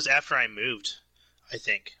 because it was after I moved, I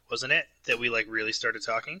think, wasn't it, that we like really started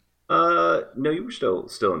talking? No, you were still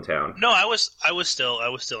in town. No, I was still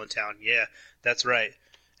in town. Yeah, that's right.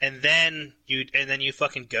 And then you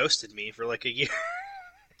fucking ghosted me for like a year.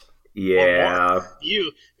 Yeah.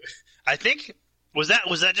 I think was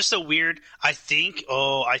that just so weird? I think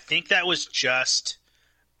that was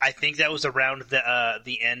around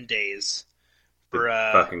the end days for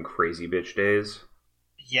Fucking crazy bitch days.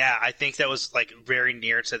 Yeah, I think that was like very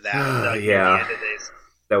near to that. Yeah. The end of days.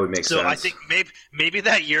 That would make sense. So I think maybe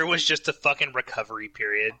that year was just a fucking recovery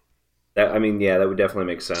period. That would definitely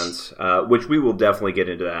make sense. Which we will definitely get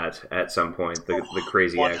into that at some point. The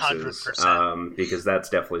crazy 100%. exes, because that's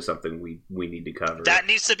definitely something we need to cover. That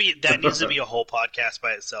needs to be a whole podcast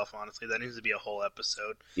by itself. Honestly, that needs to be a whole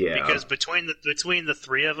episode. Yeah. Because between the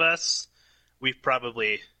three of us, we've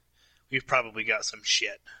probably got some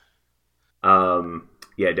shit.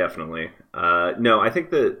 Yeah, definitely. No, I think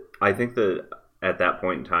that at that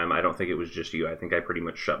point in time, I don't think it was just you. I think I pretty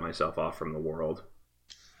much shut myself off from the world.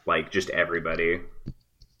 Like, just everybody.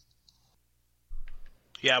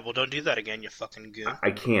 Yeah, well, don't do that again, you fucking goon. I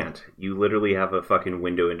can't. You literally have a fucking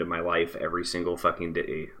window into my life every single fucking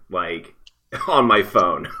day. Like, on my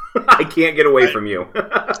phone. I can't get away from you.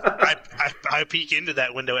 I peek into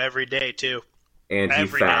that window every day, too. And he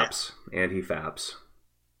Every day. faps. And he faps.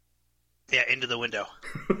 Yeah, into the window.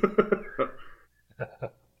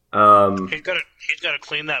 He's got to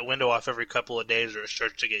clean that window off every couple of days or it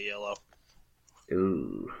starts to get yellow.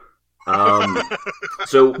 Ooh.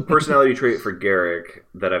 So personality trait for Garrick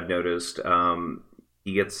that I've noticed,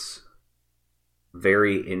 he gets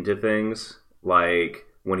very into things. Like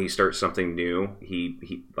when he starts something new,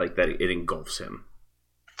 he like that it engulfs him,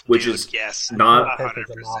 which Dude, is yes, not. Pisses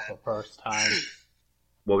him off the first time.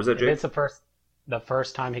 What was that, If Jake? it's the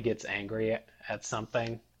first time he gets angry at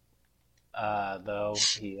something, though,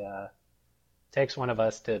 he takes one of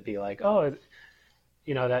us to be like, oh,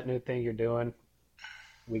 that new thing you're doing,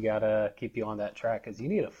 we gotta keep you on that track because you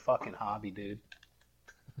need a fucking hobby, dude.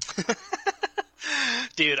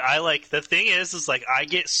 Dude, the thing is like I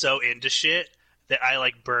get so into shit that I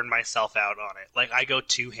like burn myself out on it. Like I go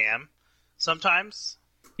too ham sometimes.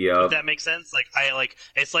 Yeah. If that makes sense. Like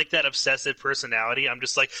it's like that obsessive personality. I'm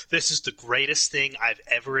just like, this is the greatest thing I've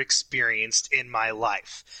ever experienced in my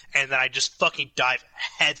life. And then I just fucking dive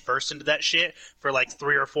head first into that shit for like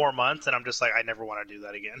 3 or 4 months and I'm just like, I never want to do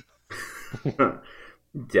that again.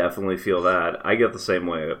 Definitely feel that. I get the same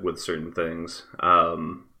way with certain things.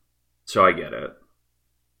 So I get it.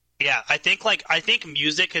 Yeah, I think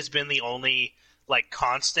music has been the only like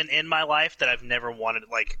constant in my life that I've never wanted.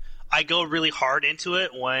 Like, I go really hard into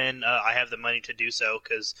it when I have the money to do so,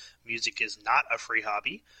 because music is not a free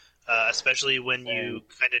hobby, especially when you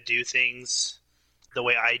kind of do things the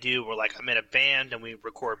way I do. Where like I'm in a band and we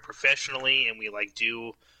record professionally and we like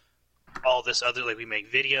do all this other, like we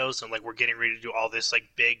make videos and like we're getting ready to do all this like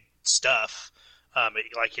big stuff.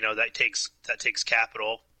 Like, you know, that takes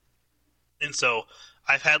capital, and so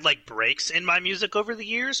I've had like breaks in my music over the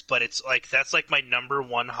years, but it's like that's like my number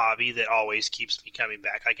one hobby that always keeps me coming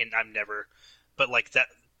back. I'm never, but like that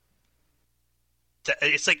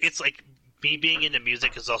it's like me being into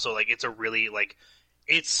music is also like it's a really like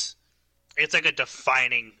it's like a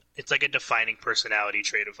defining personality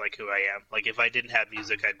trait of like who I am. Like if I didn't have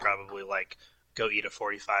music, I'd probably like go eat a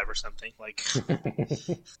 45 or something. Like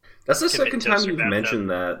That's the commit second to a time you've bathtub. mentioned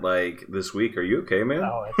that like this week. Are you okay, man?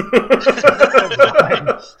 Oh,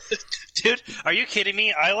 it's Dude, are you kidding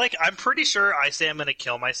me? I'm pretty sure I say I'm gonna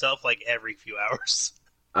kill myself like every few hours.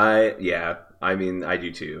 I mean, I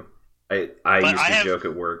do too. I used to have- joke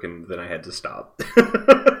at work, and then I had to stop.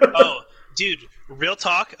 Oh, dude, real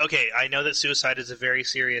talk. Okay, I know that suicide is a very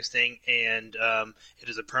serious thing, and it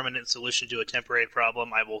is a permanent solution to a temporary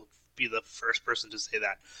problem. I will be the first person to say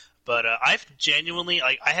that. But I've genuinely,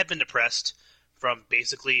 like, I have been depressed from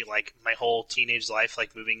basically like my whole teenage life,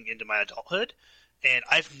 like moving into my adulthood. And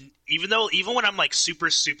even when I'm like super,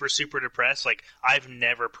 super, super depressed, like I've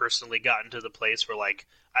never personally gotten to the place where like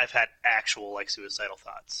I've had actual like suicidal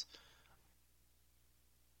thoughts.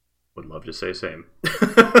 Would love to say same.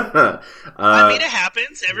 I mean, it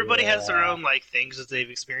happens. Everybody has their Yeah. own like things that they've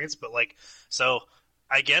experienced, but like, so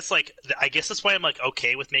I guess that's why I'm like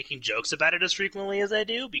okay with making jokes about it as frequently as I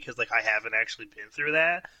do, because like I haven't actually been through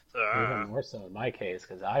that. So, even more so in my case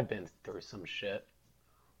because I've been through some shit.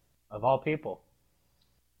 Of all people,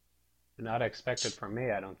 not expected from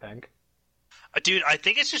me, I don't think. dude, I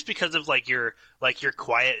think it's just because of like your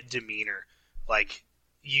quiet demeanor, like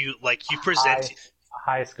you present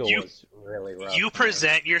High school You- was really rough. you man.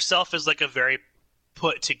 present yourself as like a very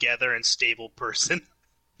put together and stable person.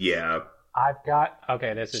 Yeah. I've got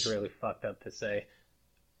okay. This is really fucked up to say.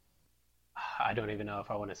 I don't even know if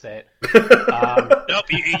I want to say it. Nope,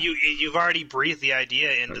 you've already breathed the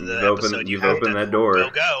idea into the You've opened- episode. you've have opened to that door.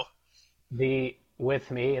 Go. With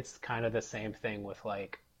me, it's kind of the same thing with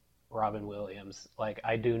like Robin Williams. Like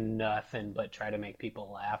I do nothing but try to make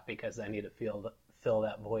people laugh because I need to fill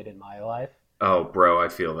that void in my life. Oh, bro, I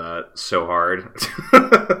feel that so hard.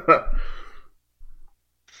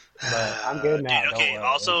 But I'm good now. Dude, don't okay. worry.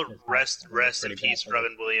 Also, It's just- rest it's in pretty peace, bad.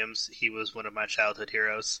 Robin Williams. He was one of my childhood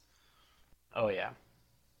heroes. Oh yeah.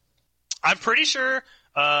 I'm pretty sure.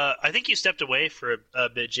 I think you stepped away for a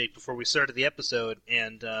bit, Jake, before we started the episode,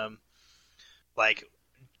 and like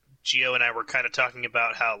Gio and I were kind of talking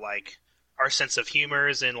about how like our sense of humor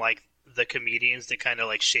is in like the comedians that kind of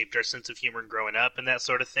like shaped our sense of humor growing up and that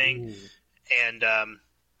sort of thing, Ooh. and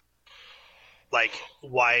like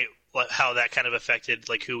why. How that kind of affected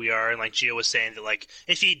like who we are, and like Gio was saying that like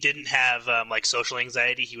if he didn't have like social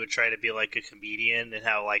anxiety, he would try to be like a comedian, and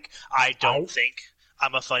how like I don't think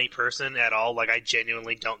I'm a funny person at all. Like I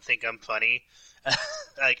genuinely don't think I'm funny.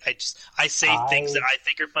 Like I say things that I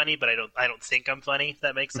think are funny, but I don't think I'm funny. If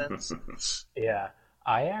that makes sense. Yeah,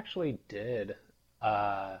 I actually did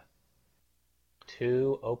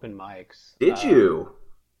 2 open mics. Did you?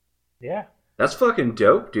 Yeah. That's fucking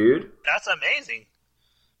dope, dude. That's amazing.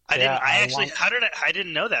 Yeah, I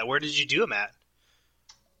didn't know that. Where did you do them at?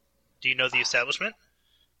 Do you know the establishment?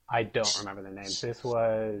 I don't remember the names. This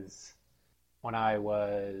was when I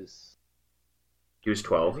was He was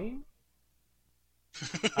 12. 20?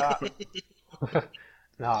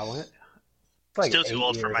 No, I went. It's like Still 8 too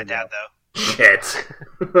old for years my ago. dad, though. Shit.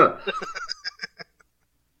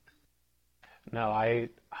 No, I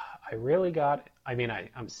really got. I mean,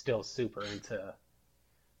 I'm still super into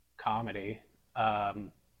comedy.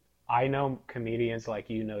 I know comedians like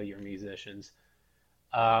you know your musicians.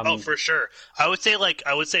 Oh, for sure. I would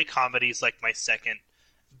say comedy is like my second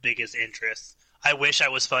biggest interest. I wish I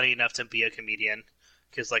was funny enough to be a comedian,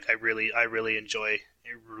 because like I really enjoy.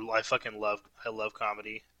 I love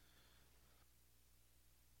comedy.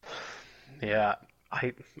 Yeah,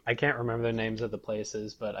 I can't remember the names of the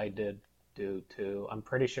places, but I did do 2. I'm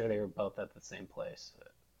pretty sure they were both at the same place.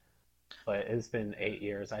 But it's been 8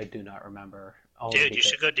 years. I do not remember. Only Dude, you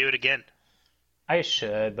because- should go do it again. I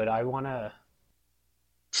should, but I want to.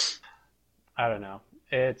 I don't know.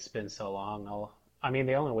 It's been so long. I mean,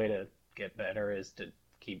 the only way to get better is to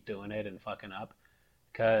keep doing it and fucking up.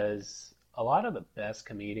 Because a lot of the best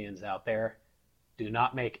comedians out there do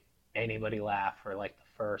not make anybody laugh for like the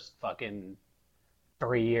first fucking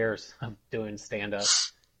 3 years of doing stand-up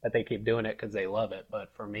that they keep doing it because they love it.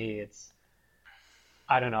 But for me, it's,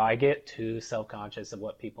 I don't know, I get too self-conscious of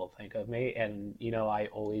what people think of me, and I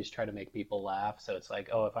always try to make people laugh. So it's like,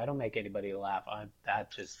 oh, if I don't make anybody laugh,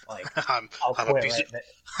 that just like I'll I'm quit a piece right of, there.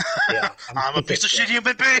 Yeah, I'm a piece of shit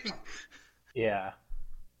human being. Yeah,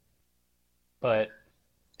 but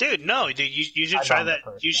Dude, no, dude, you should I try bombed that.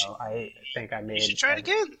 the first, You should, though. I think I you made. should try it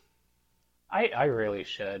again. I really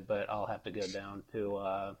should, but I'll have to go down to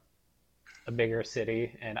a bigger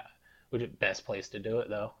city, and which is the best place to do it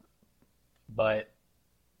though. But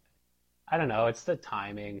I don't know, it's the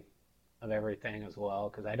timing of everything as well,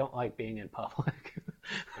 because I don't like being in public.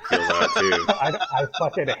 I feel that too. I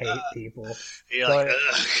fucking hate people. You're So like,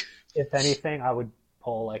 ugh. if anything, I would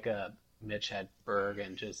pull like a Mitch Hedberg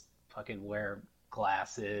and just fucking wear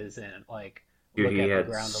glasses and like Dude, look he at the had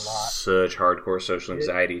ground a lot. such hardcore social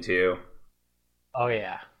anxiety too. Oh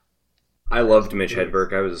yeah. I loved Mitch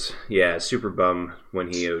Hedberg. I was super bummed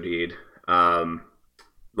when he OD'd.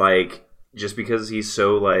 Like, just because he's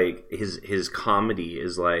so like his comedy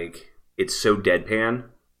is like, it's so deadpan,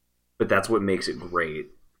 but that's what makes it great.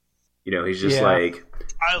 He's just like,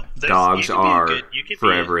 dogs are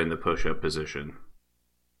forever in the push-up position.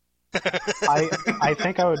 I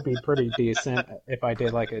think I would be pretty decent if I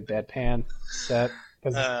did like a deadpan set,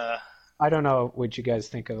 because I don't know what you guys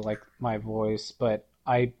think of like my voice, but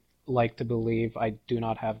I like to believe I do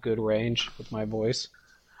not have good range with my voice.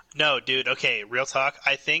 No, dude. Okay, real talk.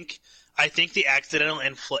 I think the accidental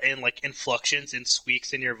inflections and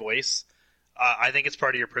squeaks in your voice. I think it's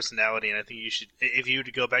part of your personality, and I think you should. If you were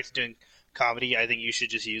to go back to doing comedy, I think you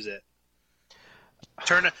should just use it.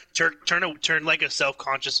 Turn like a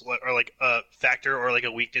self-conscious or like a factor or like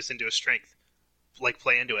a weakness into a strength. Like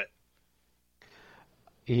play into it.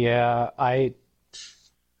 Yeah,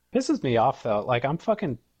 pisses me off though. Like I'm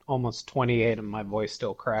fucking almost 28 and my voice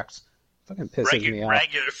still cracks. Fucking pisses me off.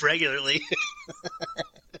 Regularly.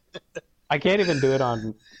 I can't even do it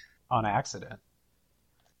on accident.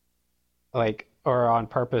 Like, or on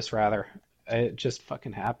purpose rather. It just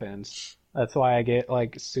fucking happens. That's why I get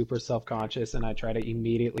like super self-conscious and I try to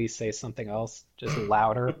immediately say something else, just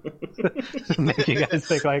louder. Make you guys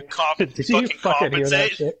think like, did you fucking hear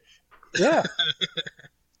that shit? Yeah.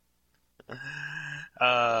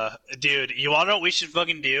 Dude, you wanna know what we should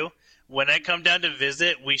fucking do? When I come down to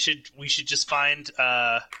visit, we should just find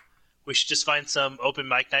some open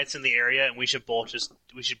mic nights in the area, and we should both just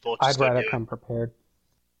I'd go rather do come prepared.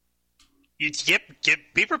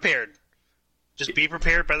 Be prepared. Just be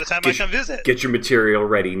prepared by the time I come visit. Get your material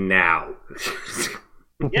ready now.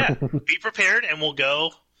 Yeah, be prepared, and we'll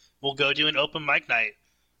go do an open mic night.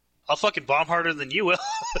 I'll fucking bomb harder than you will.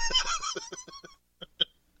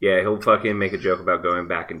 Yeah, he'll fucking make a joke about going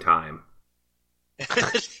back in time.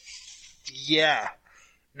 Yeah.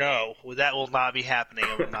 No, that will not be happening.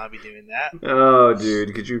 I will not be doing that. Oh,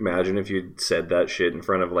 dude, could you imagine if you'd said that shit in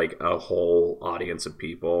front of like a whole audience of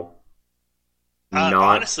people?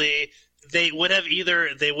 Honestly, they would have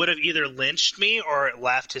either lynched me or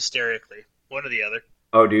laughed hysterically. One or the other.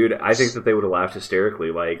 Oh, dude, I think that they would have laughed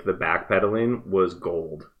hysterically. Like, the backpedaling was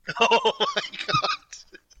gold. Oh my god.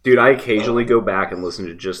 Dude, I occasionally go back and listen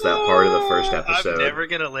to just that part of the first episode. I'm never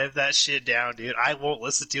gonna live that shit down, dude. I won't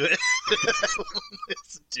listen to it. I won't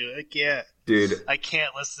listen to it. I can't. Dude, I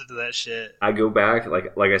can't listen to that shit. I go back,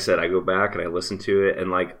 like I said, I go back and I listen to it, and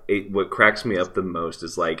like what cracks me up the most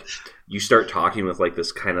is like you start talking with like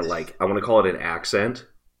this kind of like, I want to call it an accent,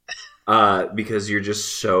 because you're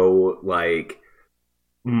just so like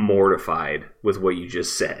mortified with what you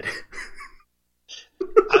just said.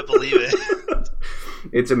 I believe it.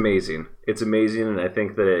 It's amazing. It's amazing, and I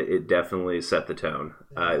think that it definitely set the tone.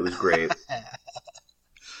 It was great.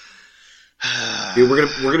 Dude, we're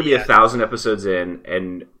gonna be 1,000 episodes in,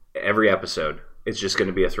 and every episode it's just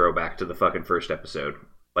gonna be a throwback to the fucking first episode.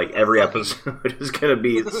 Like every episode is gonna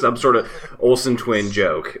be some sort of Olsen twin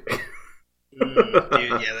joke. Dude,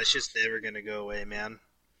 yeah, that's just never gonna go away, man.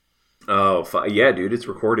 Oh, yeah, dude, it's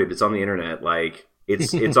recorded. It's on the internet. Like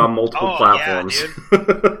it's on multiple platforms. Yeah,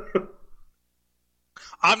 dude.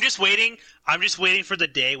 I'm just waiting for the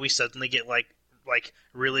day we suddenly get like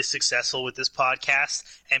really successful with this podcast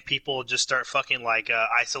and people just start fucking like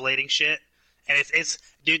isolating shit. And it's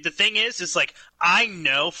dude, the thing is like I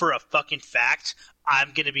know for a fucking fact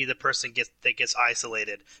I'm gonna be the person that gets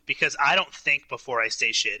isolated because I don't think before I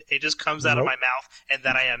say shit. It just comes out of my mouth and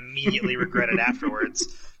then I immediately regret it afterwards.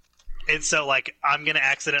 And so like I'm gonna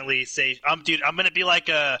accidentally say I'm gonna be like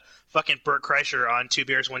a fucking Bert Kreischer on Two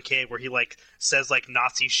Bears One Cave where he like says like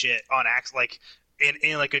Nazi shit on acts like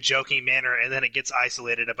in like a joking manner, and then it gets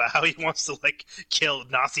isolated about how he wants to like kill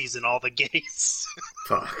Nazis and all the gays.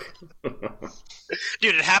 Fuck.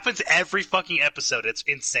 Dude, it happens every fucking episode. It's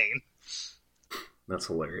insane. That's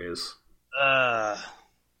hilarious.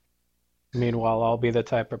 Meanwhile, I'll be the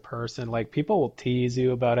type of person, like, people will tease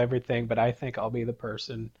you about everything, but I think I'll be the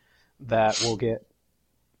person that will get,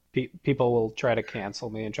 people will try to cancel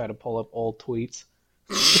me and try to pull up old tweets.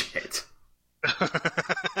 Shit.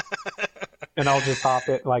 And I'll just hop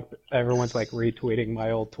it, like, everyone's, like, retweeting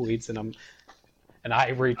my old tweets, and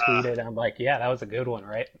I retweet it, and I'm like, yeah, that was a good one,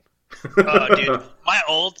 right? Dude, my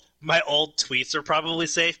old tweets are probably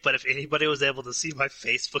safe, but if anybody was able to see my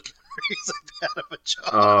Facebook memories, I'd bad of a job.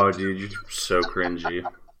 Oh, dude, you're so cringy.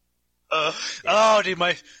 Dude,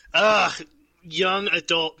 my young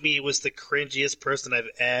adult me was the cringiest person I've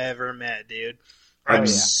ever met, dude. I am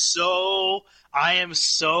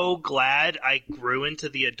so glad I grew into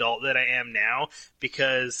the adult that I am now,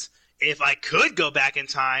 because if I could go back in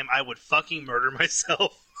time, I would fucking murder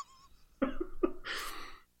myself.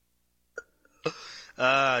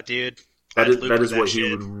 Dude. That is what he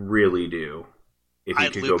would really do if he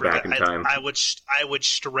could go back in time. I would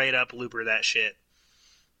straight up looper that shit.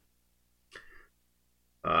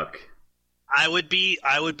 Fuck. I would be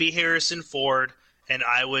Harrison Ford, and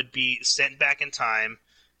I would be sent back in time.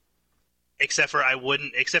 Except for it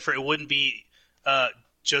wouldn't be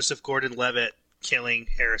Joseph Gordon-Levitt killing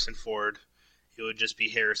Harrison Ford. It would just be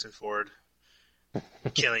Harrison Ford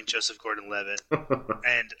killing Joseph Gordon-Levitt.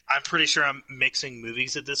 And I'm pretty sure I'm mixing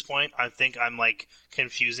movies at this point. I think I'm like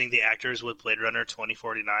confusing the actors with Blade Runner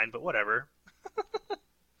 2049, but whatever.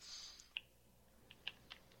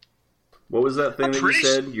 What was that thing that you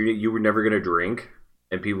said? You were never going to drink,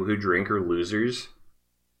 and people who drink are losers?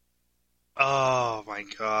 Oh my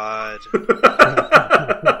god.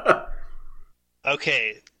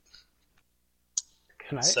 Okay.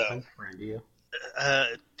 Can I unfriend you?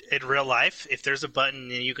 In real life, if there's a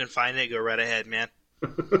button and you can find it, go right ahead, man.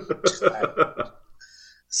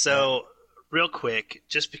 So, real quick,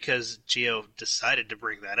 just because Gio decided to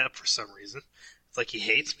bring that up for some reason, it's like he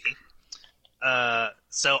hates me. I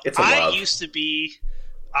used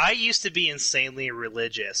to be insanely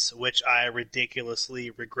religious, which I ridiculously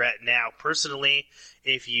regret now. Personally,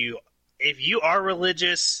 if you are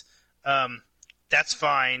religious, that's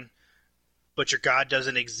fine, but your God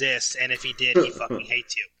doesn't exist, and if he did, he fucking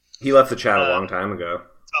hates you. He left the chat a long time ago.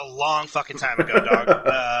 A long fucking time ago,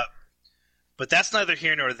 dog. But that's neither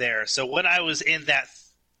here nor there. So when I was in that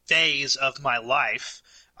phase of my life,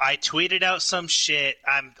 I tweeted out some shit.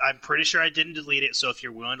 I'm pretty sure I didn't delete it, so if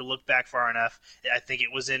you're willing to look back far enough, I think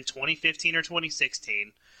it was in 2015 or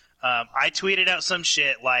 2016. I tweeted out some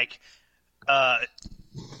shit like, I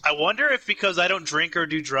wonder if because I don't drink or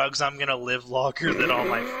do drugs, I'm going to live longer than all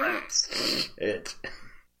my friends. Shit.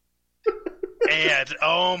 And,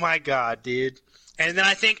 oh my god, dude. And then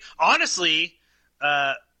I think, honestly,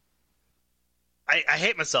 I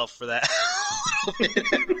hate myself for that.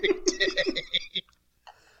 Every day.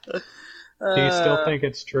 Do you still think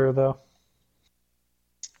it's true, though?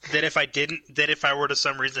 That if I were to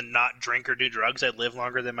some reason not drink or do drugs, I'd live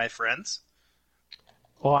longer than my friends?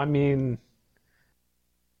 Well, I mean,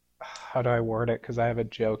 how do I word it? Because I have a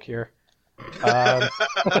joke here.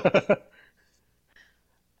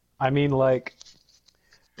 I mean, like,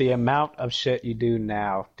 the amount of shit you do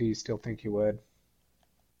now, do you still think you would?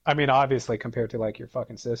 I mean, obviously, compared to, like, your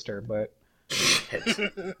fucking sister, but...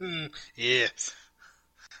 Yeah.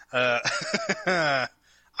 I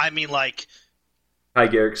mean, like... Hi,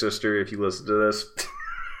 Garrick's sister, if you listen to this.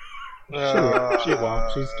 She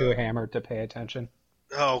won't. She's too hammered to pay attention.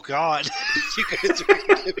 Oh, God. You guys are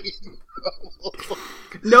going to be in trouble.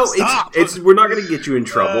 No, it's we're not going to get you in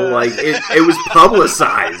trouble. Like, it was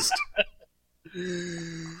publicized.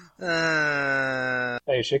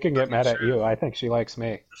 Hey, she can get mad at you. I think she likes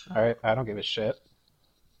me. All right, I don't give a shit.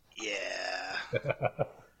 Yeah.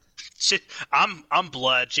 Shit, I'm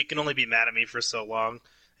blood. She can only be mad at me for so long,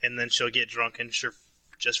 and then she'll get drunk and she'll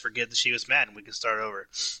just forget that she was mad, and we can start over.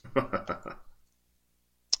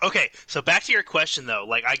 Okay, so back to your question though.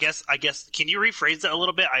 Like, I guess, can you rephrase that a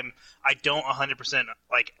little bit? I don't 100%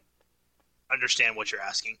 like understand what you're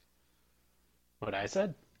asking. What I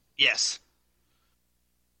said? Yes.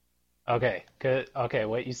 Okay,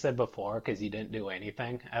 what you said before, because you didn't do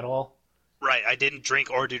anything at all. Right, I didn't drink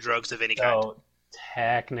or do drugs of any kind. So,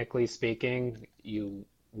 technically speaking, you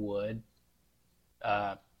would.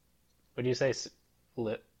 What do you say?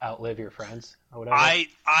 Outlive your friends or whatever.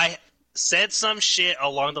 I said some shit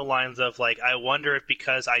along the lines of like, I wonder if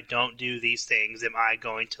because I don't do these things, am I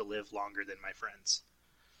going to live longer than my friends?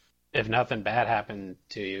 If nothing bad happened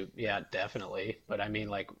to you, yeah, definitely. But I mean,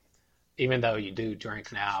 like, even though you do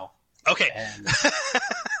drink now, Okay. and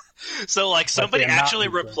So, like, somebody the amount actually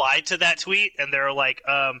you drink. replied to that tweet, and they're like,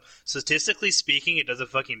 statistically speaking, it doesn't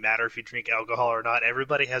fucking matter if you drink alcohol or not.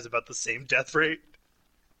 Everybody has about the same death rate.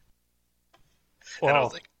 And I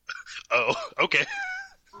was well, like, oh, okay.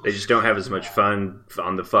 They just don't have as much fun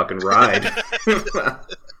on the fucking ride.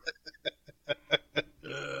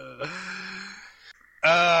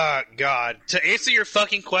 God. To answer your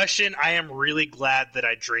fucking question, I am really glad that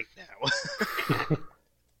I drink now.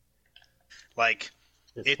 Like,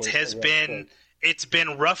 just it wait has till been, it's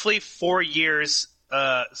been roughly 4 years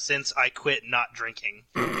since I quit not drinking.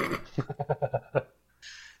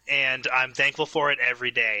 And I'm thankful for it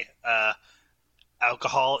every day.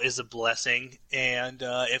 Alcohol is a blessing, and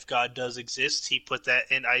if God does exist, He put that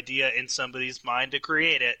idea in somebody's mind to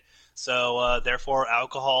create it. So, therefore,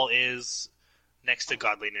 alcohol is next to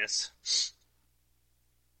godliness.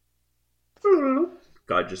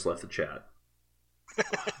 God just left the chat.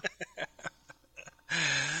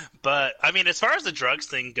 But I mean, as far as the drugs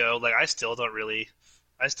thing go, like I still don't really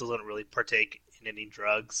partake in any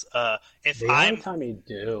drugs. If The I'm only time you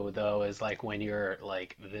do, though, is like when you're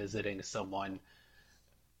like visiting someone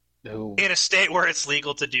who. in a state where it's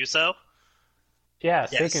legal to do so, Yeah,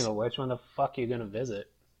 Yes. speaking of which, when the fuck are you gonna visit?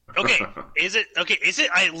 okay, is it okay? Is it?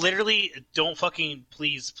 I literally don't fucking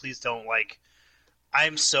please don't like.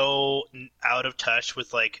 I'm so out of touch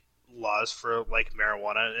with like laws for like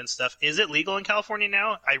marijuana and stuff. Is it legal in California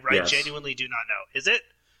now? I Yes. genuinely do not know. Is it?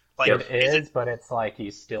 Like, Yep. It is is, but it's like you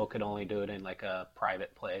still could only do it in like a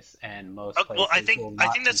private place, and most Oh, places well, I will think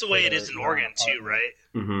not that's the way it is consider in your Oregon too, apartment.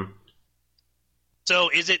 right? Mm-hmm. So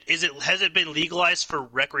has it been legalized for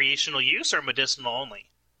recreational use or medicinal only?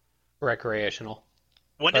 Recreational.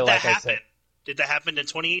 When But did that like I happen? said- Did that happen in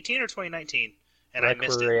 2018 or 2019? And I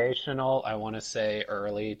missed it. Recreational, I want to say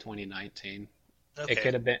early 2019. Okay. It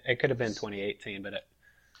could have been 2018, but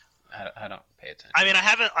I don't pay attention. I mean,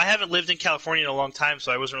 I haven't lived in California in a long time,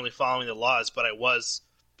 so I wasn't really following the laws, but I was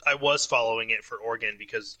following it for Oregon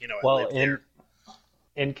because I Well, lived there.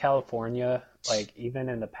 in California, like even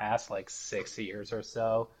in the past like 6 years or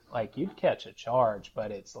so, like you'd catch a charge,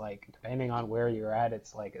 but it's like depending on where you're at,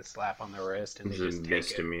 it's like a slap on the wrist, and they It's a just take it.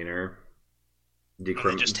 misdemeanor. And they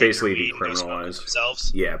just take your Basically weed and go smoke it decriminalized.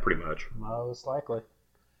 themselves. Yeah, pretty much. Most likely.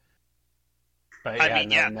 But I yeah, mean,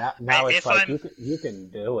 no, yeah. now it's If like I'm- you can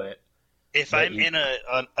do it. If But I'm in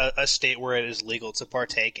a state where it is legal to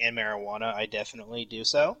partake in marijuana, I definitely do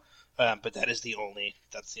so. But that's the only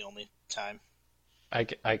time. I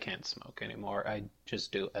can't smoke anymore. I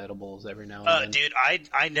just do edibles every now and then. Dude,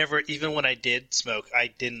 I never, even when I did smoke, I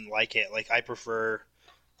didn't like it. Like I prefer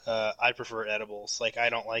edibles. Like I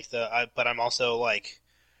don't like but I'm also like,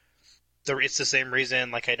 it's the same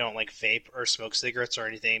reason like I don't like vape or smoke cigarettes or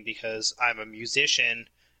anything because I'm a musician,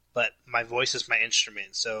 but my voice is my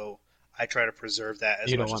instrument, so I try to preserve that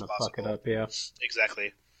as You don't much as want to fuck possible. it up, yeah.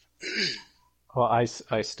 Exactly. Well,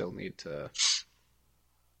 I still need to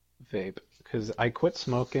vape because I quit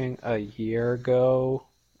smoking a year ago,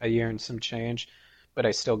 a year and some change, but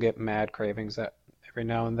I still get mad cravings every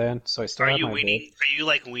now and then. So I still have my vape. Are you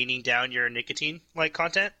like weaning down your nicotine like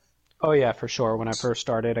content? Oh yeah, for sure. When I first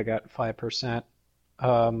started, I got 5%,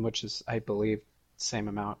 which is, I believe, same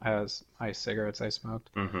amount as my cigarettes I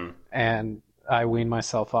smoked. Mm-hmm. And I weaned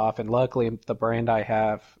myself off. And luckily, the brand I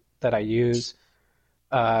have that I use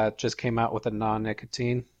just came out with a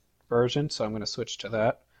non-nicotine version, so I'm going to switch to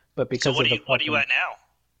that. But because So what of the what are you at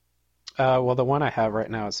now? well, the one I have right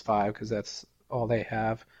now is 5 because that's all they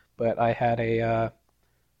have. But I had a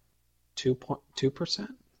 2%,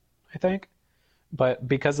 I think. But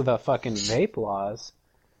because of the fucking vape laws,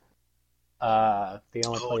 the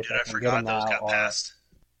only Oh, place dude, I I can get forgot them those now got are passed.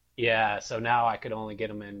 yeah. So now I could only get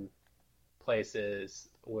them in places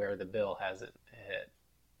where the bill hasn't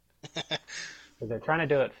hit. 'Cause they're trying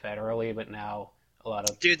to do it federally, but now a lot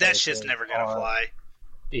of Dude, that shit's places never gonna are- fly.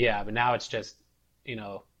 Yeah, but now it's just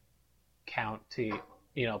county,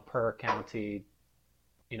 per county,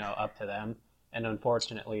 up to them. And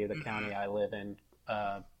unfortunately, the county I live in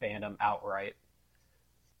banned them outright.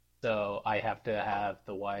 So I have to have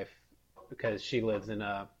the wife because she lives in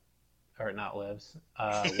a, or not lives,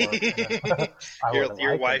 works. I Your would've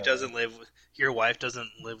your liked wife her to doesn't live. Your wife doesn't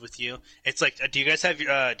live with you. It's like, do you guys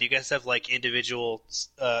have like individual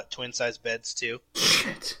twin size beds too?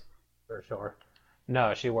 Shit. for sure.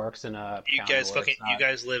 No, she works in a You county guys where it's you not-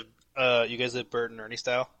 guys live Bert and Ernie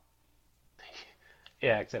style.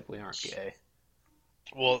 Yeah, except we aren't gay.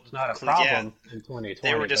 Well, It's not a yeah, problem in 2020.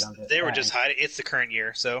 they were but just I'm they were just saying. hiding. It's the current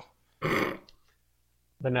year, so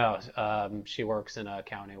But no, she works in a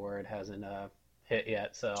county where it hasn't hit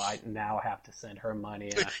yet, so I now have to send her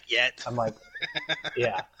money. And Yet. I'm like,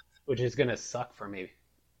 yeah, which is gonna suck for me.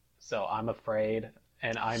 So I'm afraid,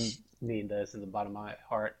 and I mean this in the bottom of my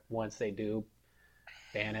heart. Once they do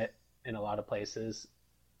ban it in a lot of places,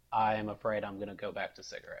 I am afraid I'm gonna go back to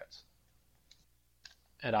cigarettes,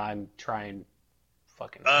 and I'm trying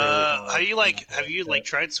fucking. Really hard have you not have to you do it.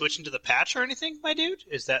 tried switching to the patch or anything, my dude?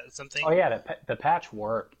 Is that something? Oh yeah, the patch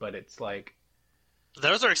worked, but it's like,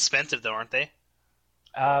 Those are expensive though, aren't they?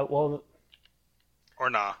 well, Or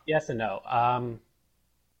nah? yes and no.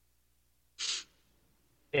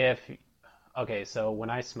 If okay, so when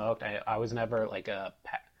I smoked, I was never like a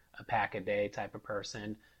pack a day type of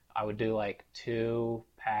person. I would do like 2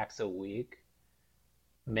 packs a week,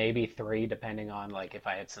 maybe 3, depending on like if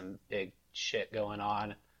I had some big shit going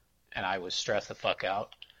on and I was stressed the fuck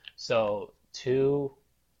out. So 2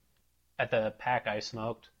 at the pack I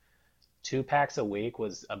smoked, 2 packs a week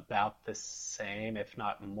was about the same, if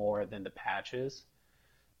not more, than the patches.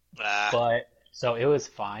 But so it was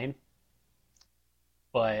fine,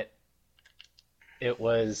 but it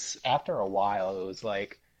was after a while, it was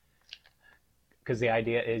like, because the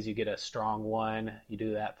idea is you get a strong one, you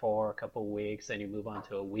do that for a couple weeks, then you move on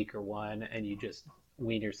to a weaker one, and you just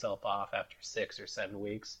wean yourself off after 6 or 7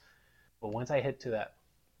 weeks. But once I hit to that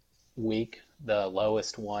week, the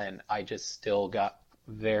lowest one, I just still got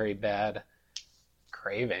very bad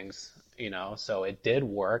cravings, so it did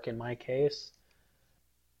work in my case,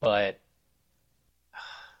 but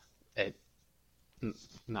it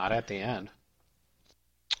not at the end.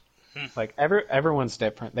 Like everyone's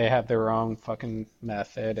different. They have their own fucking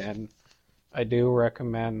method, and I do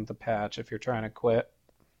recommend the patch if you're trying to quit.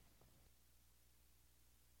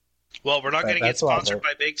 Well, we're not going to get That's all sponsored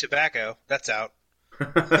by Big Tobacco. That's out.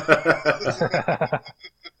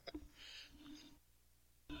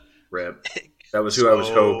 Rip. That was who I was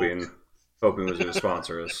So- hoping was going to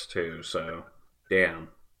sponsor us too. So, damn.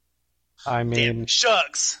 I Damn mean,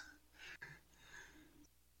 shucks.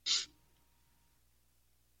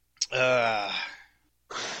 Uh,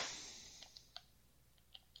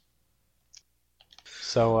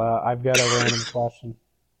 so I've got a random question,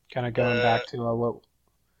 kind of going back to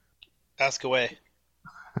ask away.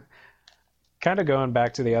 kind of going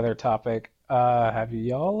back to the other topic. Have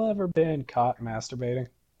y'all ever been caught masturbating?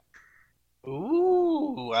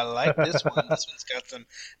 Ooh, I like this one.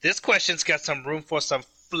 This question's got some room for some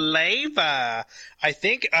flavor. I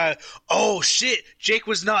think. Oh shit! Jake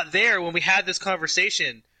was not there when we had this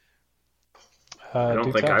conversation. I don't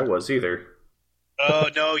do think tell. I was either. Oh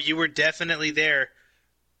no, you were definitely there,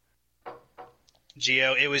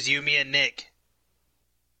 Gio. It was you, me, and Nick.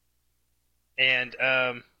 And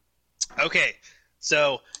okay,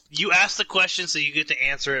 so you asked the question, so you get to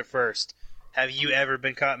answer it first. Have you ever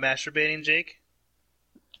been caught masturbating, Jake?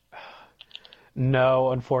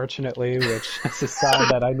 No, unfortunately, which is a sign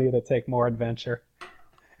that I need to take more adventure.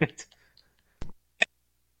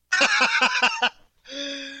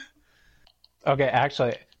 Okay,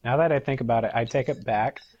 actually, now that I think about it, I take it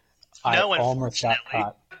back. I No, almost got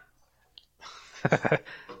caught.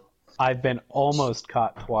 I've been almost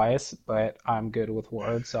caught twice, but I'm good with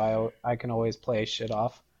words, so I can always play shit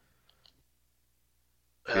off.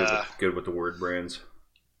 Good with the word brands.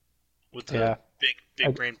 With the Yeah.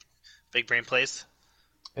 big brain plays.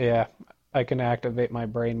 Yeah, I can activate my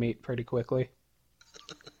brain meat pretty quickly.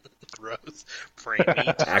 Gross. Brain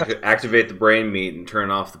meat. Activate the brain meat and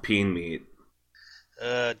turn off the peen meat.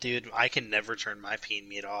 Dude, I can never turn my peen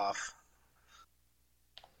meat off.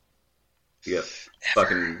 Yeah,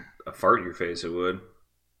 fucking a fart in your face, it would.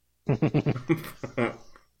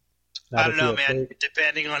 I don't know, man.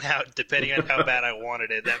 Depending on how bad I wanted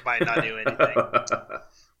it, that might not do anything.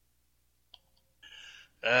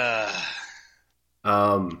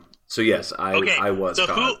 So yes, I was so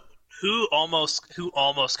caught. who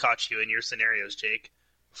almost caught you in your scenarios, Jake?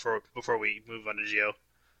 Before we move on to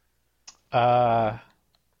Gio.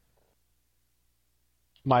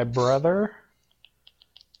 My brother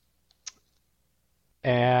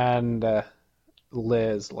and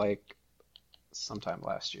Liz, like sometime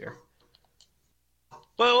last year.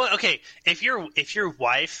 Well, okay. If your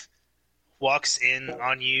wife walks in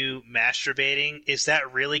on you masturbating, is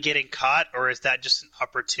that really getting caught, or is that just an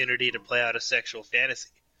opportunity to play out a sexual fantasy?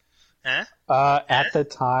 Huh? At the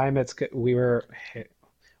time, we were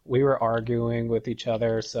arguing with each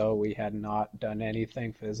other, so we had not done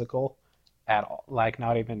anything physical at all, like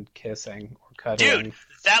not even kissing or cuddling. Dude,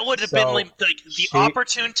 that would have been like the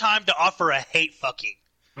opportune time to offer a hate fucking.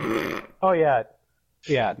 Oh yeah,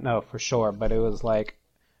 no, for sure. But it was like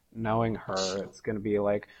knowing her, it's gonna be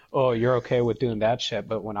like, oh, you're okay with doing that shit,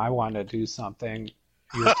 but when I want to do something,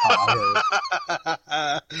 you're tired.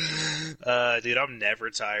 Dude, I'm never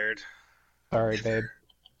tired. Sorry, babe.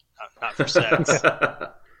 Not for sex.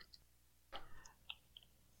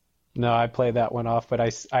 No, I played that one off, but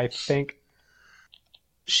I think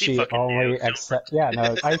she fucking only knew. accept. Yeah,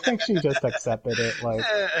 no, I think she just accepted it. Like,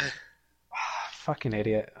 fucking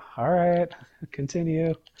idiot. All right,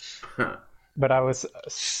 continue. But I was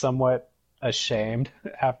somewhat ashamed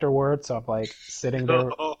afterwards, so I'm like sitting there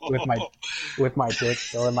with my dick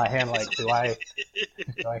still in my hand, like, do I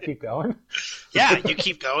keep going? Yeah, you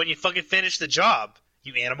keep going. You fucking finish the job,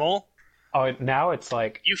 you animal. Oh, now it's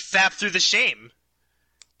like, You fap through the shame.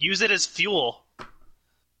 Use it as fuel.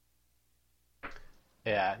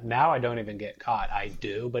 yeah, now I don't even get caught. I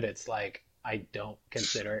do, but it's like I don't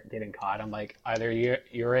consider it getting caught. I'm like, either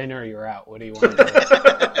you're in or you're out. What do you want to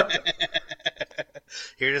do?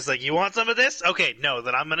 You're just like, you want some of this? Okay, no,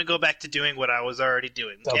 then I'm gonna go back to doing what I was already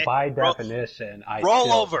doing. So Okay? by definition, I roll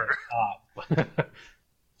still over. get caught.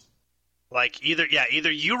 Like either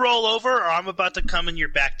you roll over or I'm about to come in your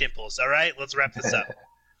back dimples. All right, let's wrap this up.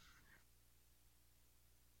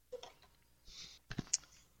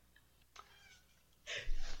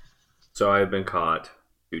 So I've been caught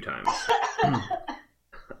 2 times.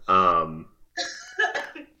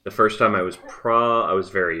 The first time I was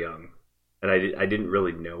very young, and I didn't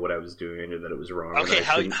really know what I was doing or that it was wrong. Okay,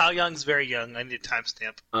 how young's very young? I need a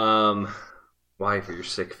timestamp. Why, for your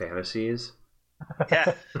sick fantasies?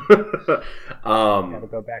 Yeah, Gotta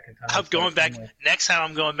go back in time. I'm going back next time.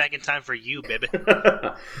 I'm going back in time for you, baby. Fuck,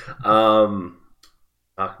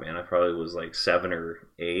 man, I probably was like 7 or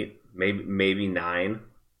 8, maybe 9.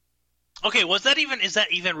 Okay, is that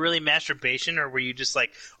even really masturbation, or were you just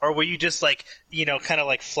like, you know, kind of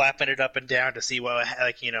like flapping it up and down to see what,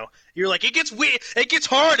 like, you know, you're like, it gets weird, it gets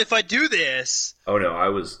hard if I do this. Oh no, I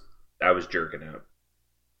was jerking out.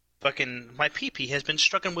 Fucking, my pee-pee has been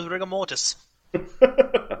stricken with rigor mortis.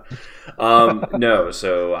 No,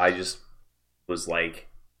 so I just was like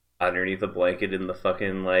underneath a blanket in the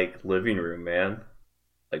fucking like living room, man.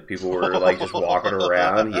 Like people were like just walking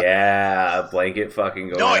around. Yeah, blanket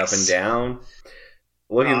fucking going up and down.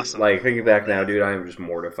 Awesome. Like thinking back now, dude, I am just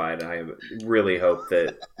mortified. I really hope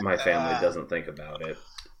that my family doesn't think about it.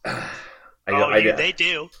 They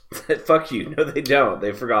do. Fuck you. No, they don't.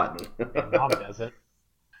 They've forgotten. My mom doesn't.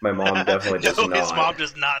 My mom definitely does not. His mom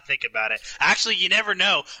does not think about it. Actually, you never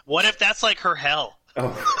know. What if that's like her hell?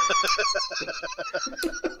 Oh.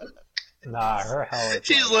 Nah, her hell is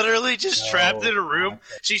She's like, literally just trapped in a room.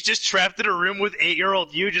 She's just trapped in a room with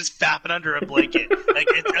 8-year-old you, just fapping under a blanket. Like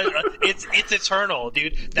it's eternal,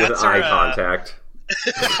 dude. That's with her eye contact.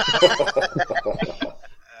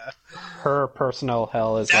 her personal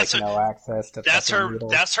hell is That's like no access to. That's fucking her.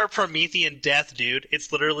 needles. That's her Promethean death, dude.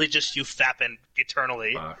 It's literally just you fapping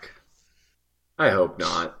eternally. Fuck. I hope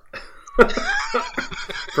not.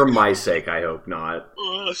 For my sake, I hope not.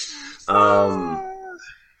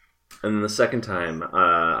 And the second time,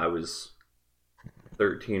 I was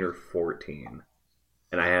 13 or 14,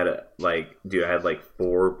 and I had I had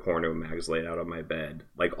 4 porno mags laid out on my bed,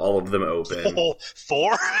 like all of them open. Oh,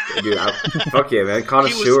 4? Dude, fuck yeah, man,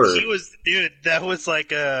 connoisseur. He was, dude. That was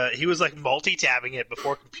like he was like multi-tabbing it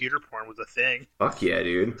before computer porn was a thing. Fuck yeah,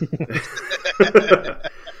 dude.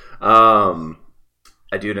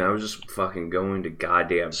 I was just fucking going to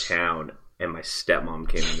goddamn town, and my stepmom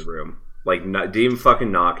came in the room. Like, didn't even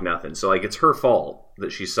fucking knock, nothing. So, like, it's her fault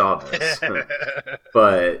that she saw this.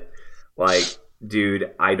 But, like,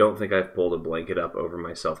 dude, I don't think I've pulled a blanket up over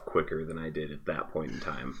myself quicker than I did at that point in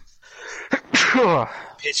time.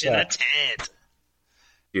 Pitching a tent.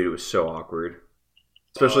 Dude, it was so awkward.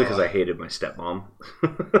 Especially because I hated my stepmom.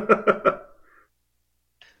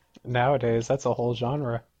 Nowadays, that's a whole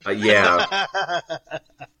genre. Yeah.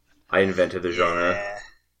 I invented the genre. Yeah.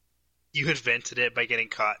 You invented it by getting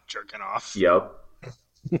caught jerking off. Yep.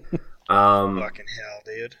 Fucking hell,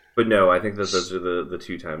 dude. But no, I think that those are the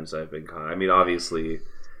 2 times I've been caught. I mean, obviously,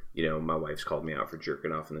 you know, my wife's called me out for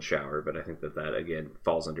jerking off in the shower, but I think that again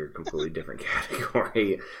falls under a completely different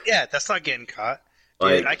category. Yeah, that's not getting caught.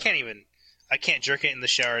 Dude, Like, I can't jerk it in the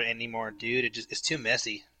shower anymore, dude. It's too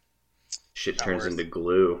messy. shit Not turns worth into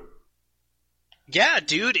glue. Yeah,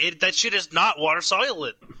 dude, that shit is not water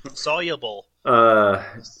soluble. Soluble. Soylent.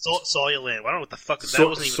 I don't know what the fuck that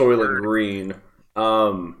wasn't even a Soylent word. Green.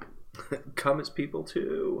 Come as people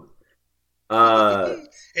too.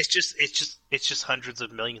 It's just hundreds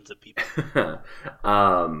of millions of people.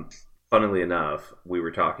 Funnily enough, we were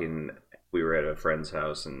at a friend's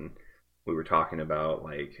house, and we were talking about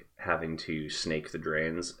like having to snake the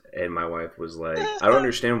drains, and my wife was like, I don't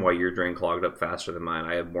understand why your drain clogged up faster than mine.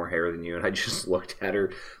 I have more hair than you. And I just looked at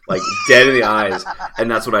her like dead in the eyes, and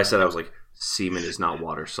that's what I said. I was like, semen is not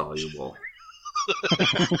water soluble.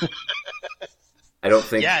 I don't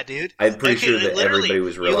think. Yeah, dude. I'm pretty sure that literally, everybody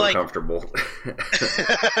was real you, uncomfortable.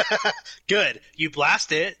 Good. You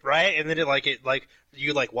blast it, right? And then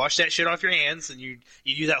you wash that shit off your hands, and you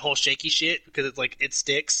do that whole shaky shit because it's like it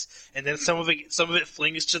sticks, and then some of it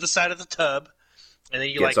flings to the side of the tub, and then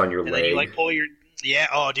you Gets on your leg. then you pull your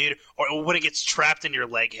oh dude, or when it gets trapped in your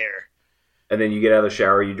leg hair. And then you get out of the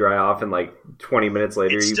shower, you dry off, and like 20 minutes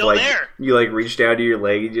later, It's still there. You like reach down to your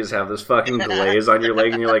leg, you just have this fucking glaze on your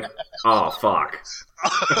leg, and you're like, oh fuck.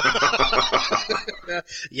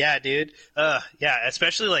 Yeah, dude. Yeah,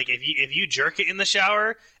 especially like if you jerk it in the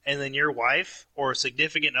shower, and then your wife or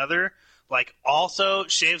significant other like also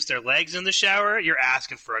shaves their legs in the shower, you're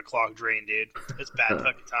asking for a clogged drain, dude. It's bad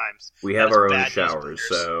fucking times. We have our own showers,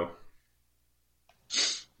 so.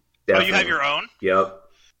 Definitely. Oh, you have your own? Yep.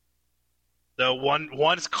 The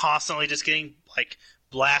one's constantly just getting like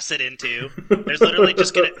blasted into. There's literally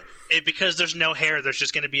just because there's no hair. There's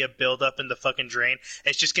just gonna be a buildup in the fucking drain.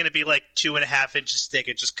 It's just gonna be like 2.5 inches thick.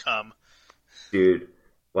 It just come. Dude,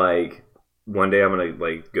 like one day I'm gonna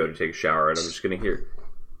like go to take a shower and I'm just gonna hear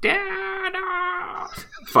Dada!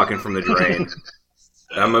 Fucking from the drain.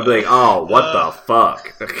 And I'm gonna be like, oh, what the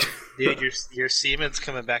fuck? Dude, your semen's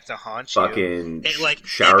coming back to haunt you. Fucking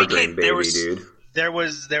shower drain baby, dude. There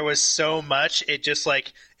was so much, it just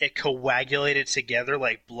like it coagulated together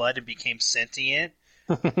like blood and became sentient.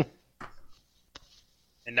 And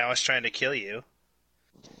now it's trying to kill you.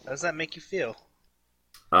 How does that make you feel?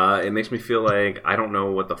 It makes me feel like I don't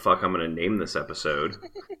know what the fuck I'm going to name this episode.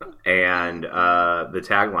 And the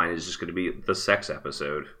tagline is just going to be the sex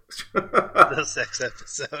episode. The sex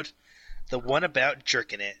episode. The one about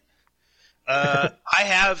jerking it. I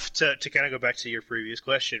have, to kind of go back to your previous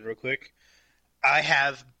question real quick, I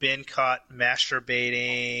have been caught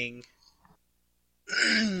masturbating.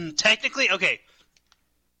 Technically, okay.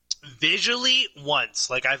 Visually, once.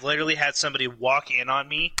 Like, I've literally had somebody walk in on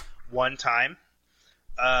me one time.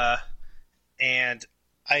 And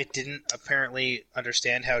I didn't apparently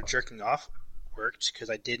understand how jerking off worked because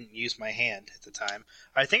I didn't use my hand at the time.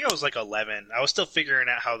 I think I was like 11. I was still figuring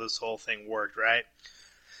out how this whole thing worked, right?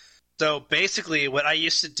 So basically, what I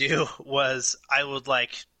used to do was I would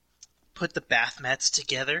like put the bath mats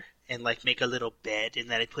together and like make a little bed, and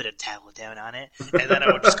then I put a towel down on it, and then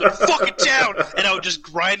I would just go fuck it down, and I would just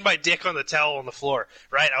grind my dick on the towel on the floor,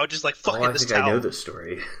 right? I would just like fucking this towel. I know this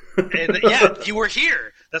story. And yeah, you were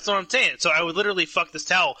here. That's what I'm saying. So I would literally fuck this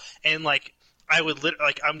towel, and like I would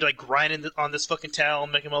I'm like grinding on this fucking towel,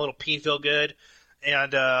 making my little peen feel good,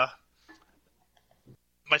 and my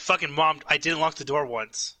fucking mom. I didn't lock the door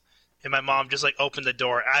once. And my mom just like opened the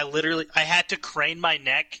door. I had to crane my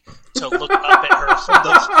neck to look up at her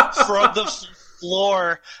from the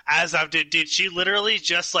floor as I did. Dude, she literally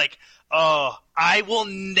just like, oh, I will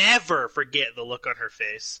never forget the look on her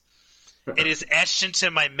face. It is etched into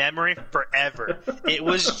my memory forever. It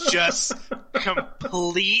was just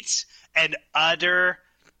complete and utter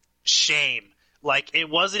shame. Like,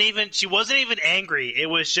 she wasn't even angry. It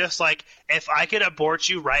was just like, if I could abort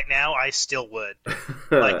you right now, I still would.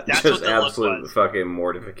 Like, that's just what the absolute look was. Fucking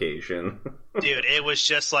mortification. Dude, it was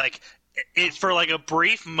just like, for like a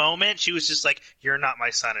brief moment, she was just like, you're not my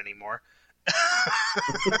son anymore.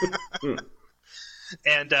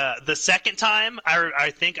 And the second time, I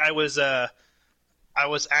think I was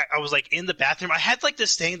like in the bathroom. I had like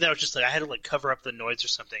this thing that I was just like, I had to like cover up the noise or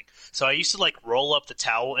something. So I used to like roll up the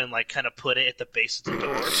towel and like kind of put it at the base of the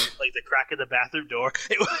door, like the crack of the bathroom door.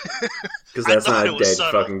 Because that's not a dead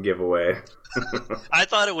fucking giveaway. I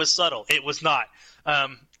thought it was subtle. It was not.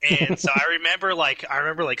 And so I remember like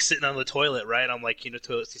sitting on the toilet, right? I'm like,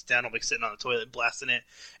 toilet seats down. I'm like sitting on the toilet blasting it.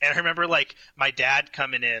 And I remember like my dad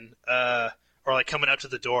coming in, or like coming up to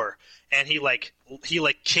the door, and he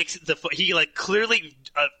kicks he like clearly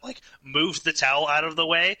like moved the towel out of the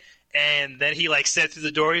way, and then he like said through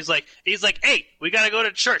the door, he's like, hey, we gotta go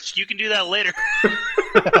to church. You can do that later.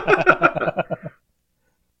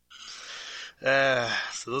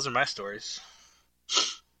 So those are my stories.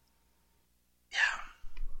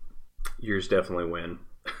 Yours definitely win.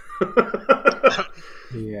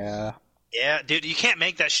 Yeah. Yeah, dude, you can't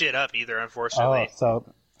make that shit up either, unfortunately. Oh,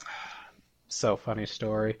 so funny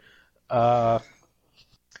story.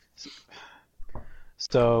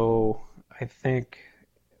 So I think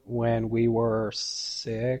when we were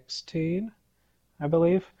 16, I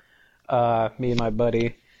believe, me and my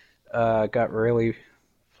buddy got really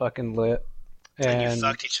fucking lit. And you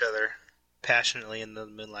fucked each other. passionately in the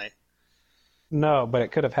moonlight. No, but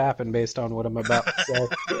it could have happened based on what I'm about to say.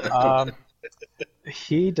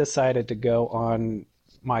 He decided to go on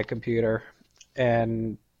my computer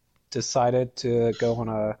and decided to go on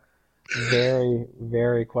a very,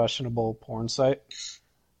 very questionable porn site.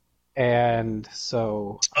 And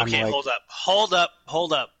so I'm Okay, like, hold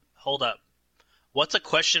up. What's a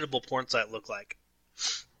questionable porn site look like?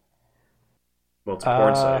 Well, it's a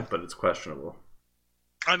porn site, but it's questionable.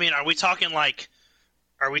 I mean, are we talking like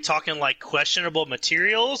questionable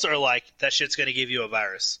materials, or like that shit's gonna give you a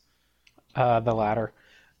virus? the latter.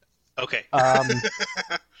 Okay.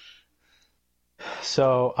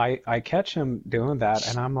 So I catch him doing that,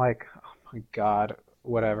 and I'm like, oh my God,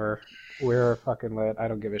 whatever. We're fucking lit. I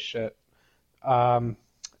don't give a shit. And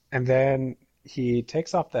then he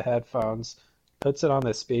takes off the headphones, puts it on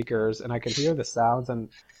the speakers, and I can hear the sounds.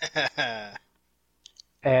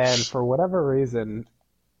 And for whatever reason,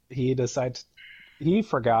 he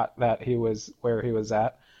forgot that he was where he was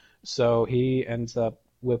at. So he ends up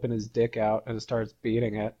whipping his dick out and starts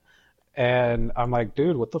beating it. And I'm like,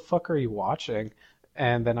 dude, what the fuck are you watching?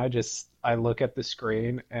 And then I look at the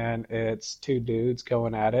screen and it's two dudes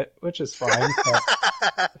going at it, which is fine.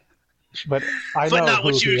 But I know not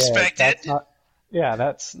what who you he is. expected.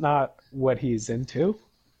 That's not what he's into.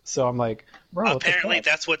 So I'm like, bro, what the Apparently fuck?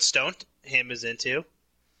 that's what stoned him is into.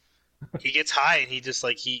 He gets high and he just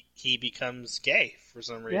like he becomes gay for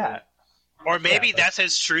some reason. Yeah. Or maybe Yeah, but- that's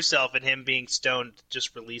his true self, and him being stoned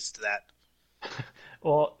just released that.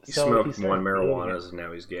 Well, He so smoked he started one beating it. marijuana and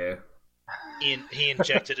now he's gay. He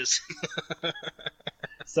injected his.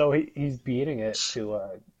 So he's beating it to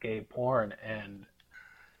gay porn, and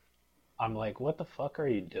I'm like, what the fuck are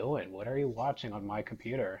you doing? What are you watching on my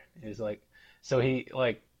computer? He's like, so he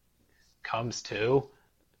like comes to,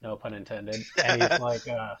 no pun intended, and he's like,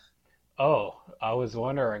 oh, I was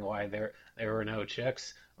wondering why there were no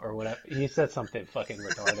chicks or whatever. He said something fucking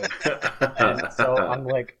retarded. And so I'm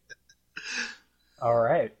like, all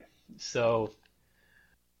right, so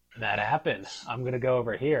that happened. I'm gonna go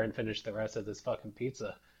over here and finish the rest of this fucking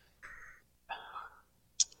pizza.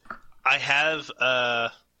 I have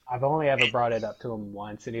I've only ever brought it up to him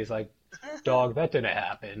once, and he's like, dog, that didn't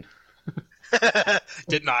happen.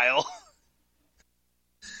 denial.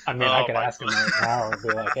 I mean, I Oh, could my ask him right now and be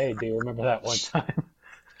like, hey, do you remember that one time?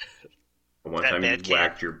 One That time you bad kid.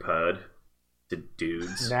 whacked your pud to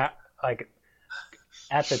dudes. Now, like,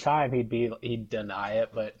 at the time, he'd deny it,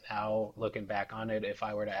 but now, looking back on it, if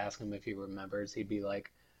I were to ask him if he remembers, he'd be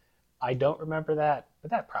like, I don't remember that,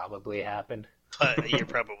 but that probably happened. You're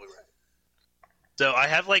probably right. So I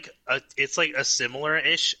have like it's like a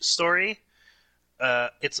similar-ish story.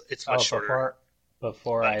 It's much shorter.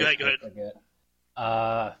 Before Go I ahead, go ahead. forget,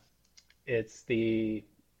 it's the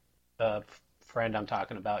friend I'm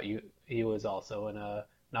talking about. He was also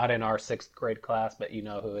not in our 6th grade class, but you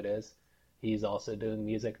know who it is. He's also doing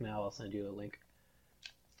music now. I'll send you a link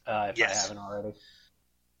if I haven't already.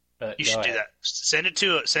 But You go should do ahead. that. Send it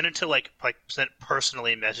to like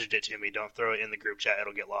personally message it to me. Don't throw it in the group chat.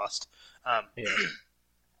 It'll get lost. Yeah.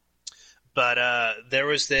 But there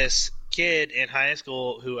was this kid in high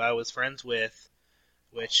school who I was friends with,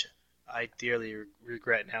 which I dearly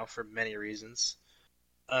regret now for many reasons.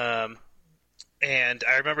 And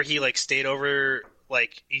I remember he stayed over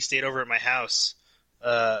at my house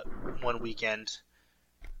one weekend,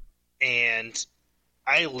 and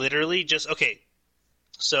I literally just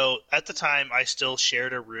So at the time, I still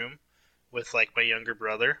shared a room with my younger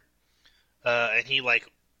brother, and he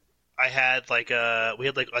I had we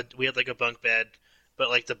had a bunk bed,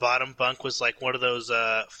 but the bottom bunk was one of those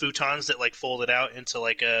futons that folded out into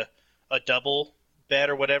a double bed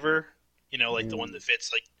or whatever, the one that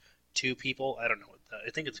fits 2 people. I don't know I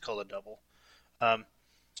think it's called a double. And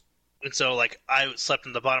so I slept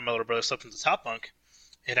in the bottom, my little brother slept in the top bunk,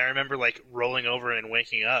 and I remember rolling over and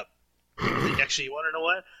waking up. Actually, you want to know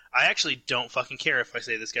what? I actually don't fucking care if I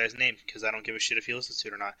say this guy's name because I don't give a shit if he listens to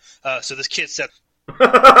it or not. So this kid said he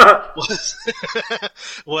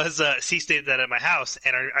stayed that at my house,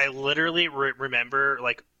 and I literally remember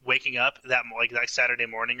waking up that Saturday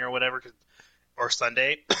morning or whatever, or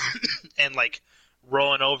Sunday, and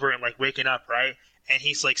rolling over and waking up, right? And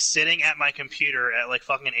he's sitting at my computer at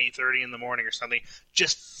fucking 8:30 in the morning or something,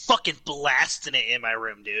 just fucking blasting it in my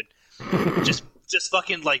room, dude. Just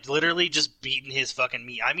fucking literally just beating his fucking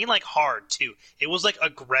meat. I mean hard too. It was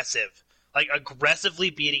aggressive. Aggressively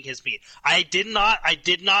beating his meat. I did not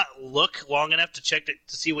look long enough to check to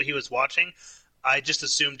see what he was watching. I just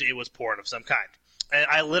assumed it was porn of some kind. And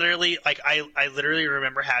I literally, I literally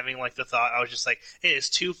remember having, like, the thought, I was just like, it is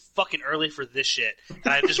too fucking early for this shit.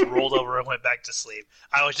 And I just rolled over and went back to sleep.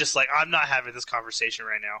 I was just like, I'm not having this conversation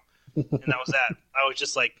right now. And that was that. I was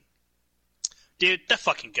just like, dude, that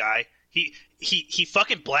fucking guy. He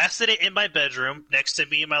fucking blasted it in my bedroom next to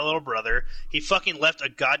me and my little brother. He fucking left a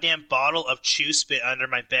goddamn bottle of chew spit under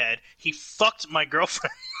my bed. He fucked my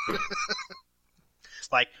girlfriend.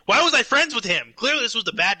 Like, why was I friends with him? Clearly this was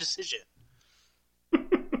a bad decision.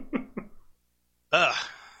 Ugh.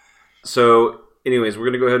 So, anyways, we're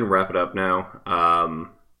going to go ahead and wrap it up now.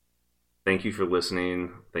 Thank you for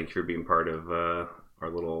listening. Thank you for being part of our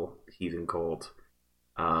little heathen cult.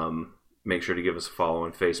 Make sure to give us a follow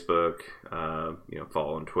on Facebook,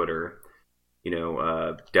 follow on Twitter.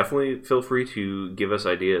 Definitely feel free to give us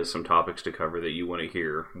ideas, some topics to cover that you want to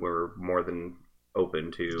hear. We're more than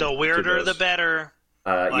open to. The weirder, the better.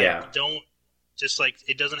 Yeah. Don't just like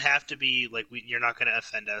it doesn't have to be like you're not going to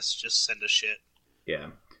offend us. Just send us shit. Yeah,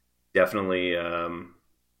 definitely.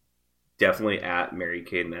 Definitely at Mary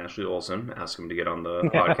Kate and Ashley Olsen. Ask them to get on the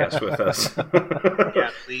podcast with us.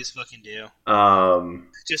 Yeah, please fucking do.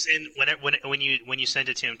 Just when you send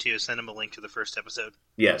it to him too, send him a link to the first episode.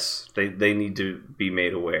 Yes, they need to be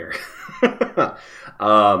made aware.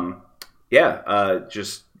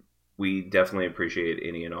 Just we definitely appreciate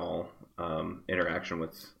any and all interaction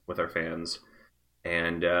with our fans,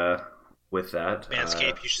 and with that,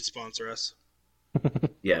 Manscaped, you should sponsor us.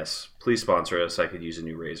 Yes, please sponsor us. I could use a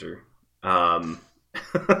new razor.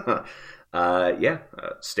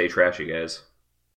 Stay trashy, guys.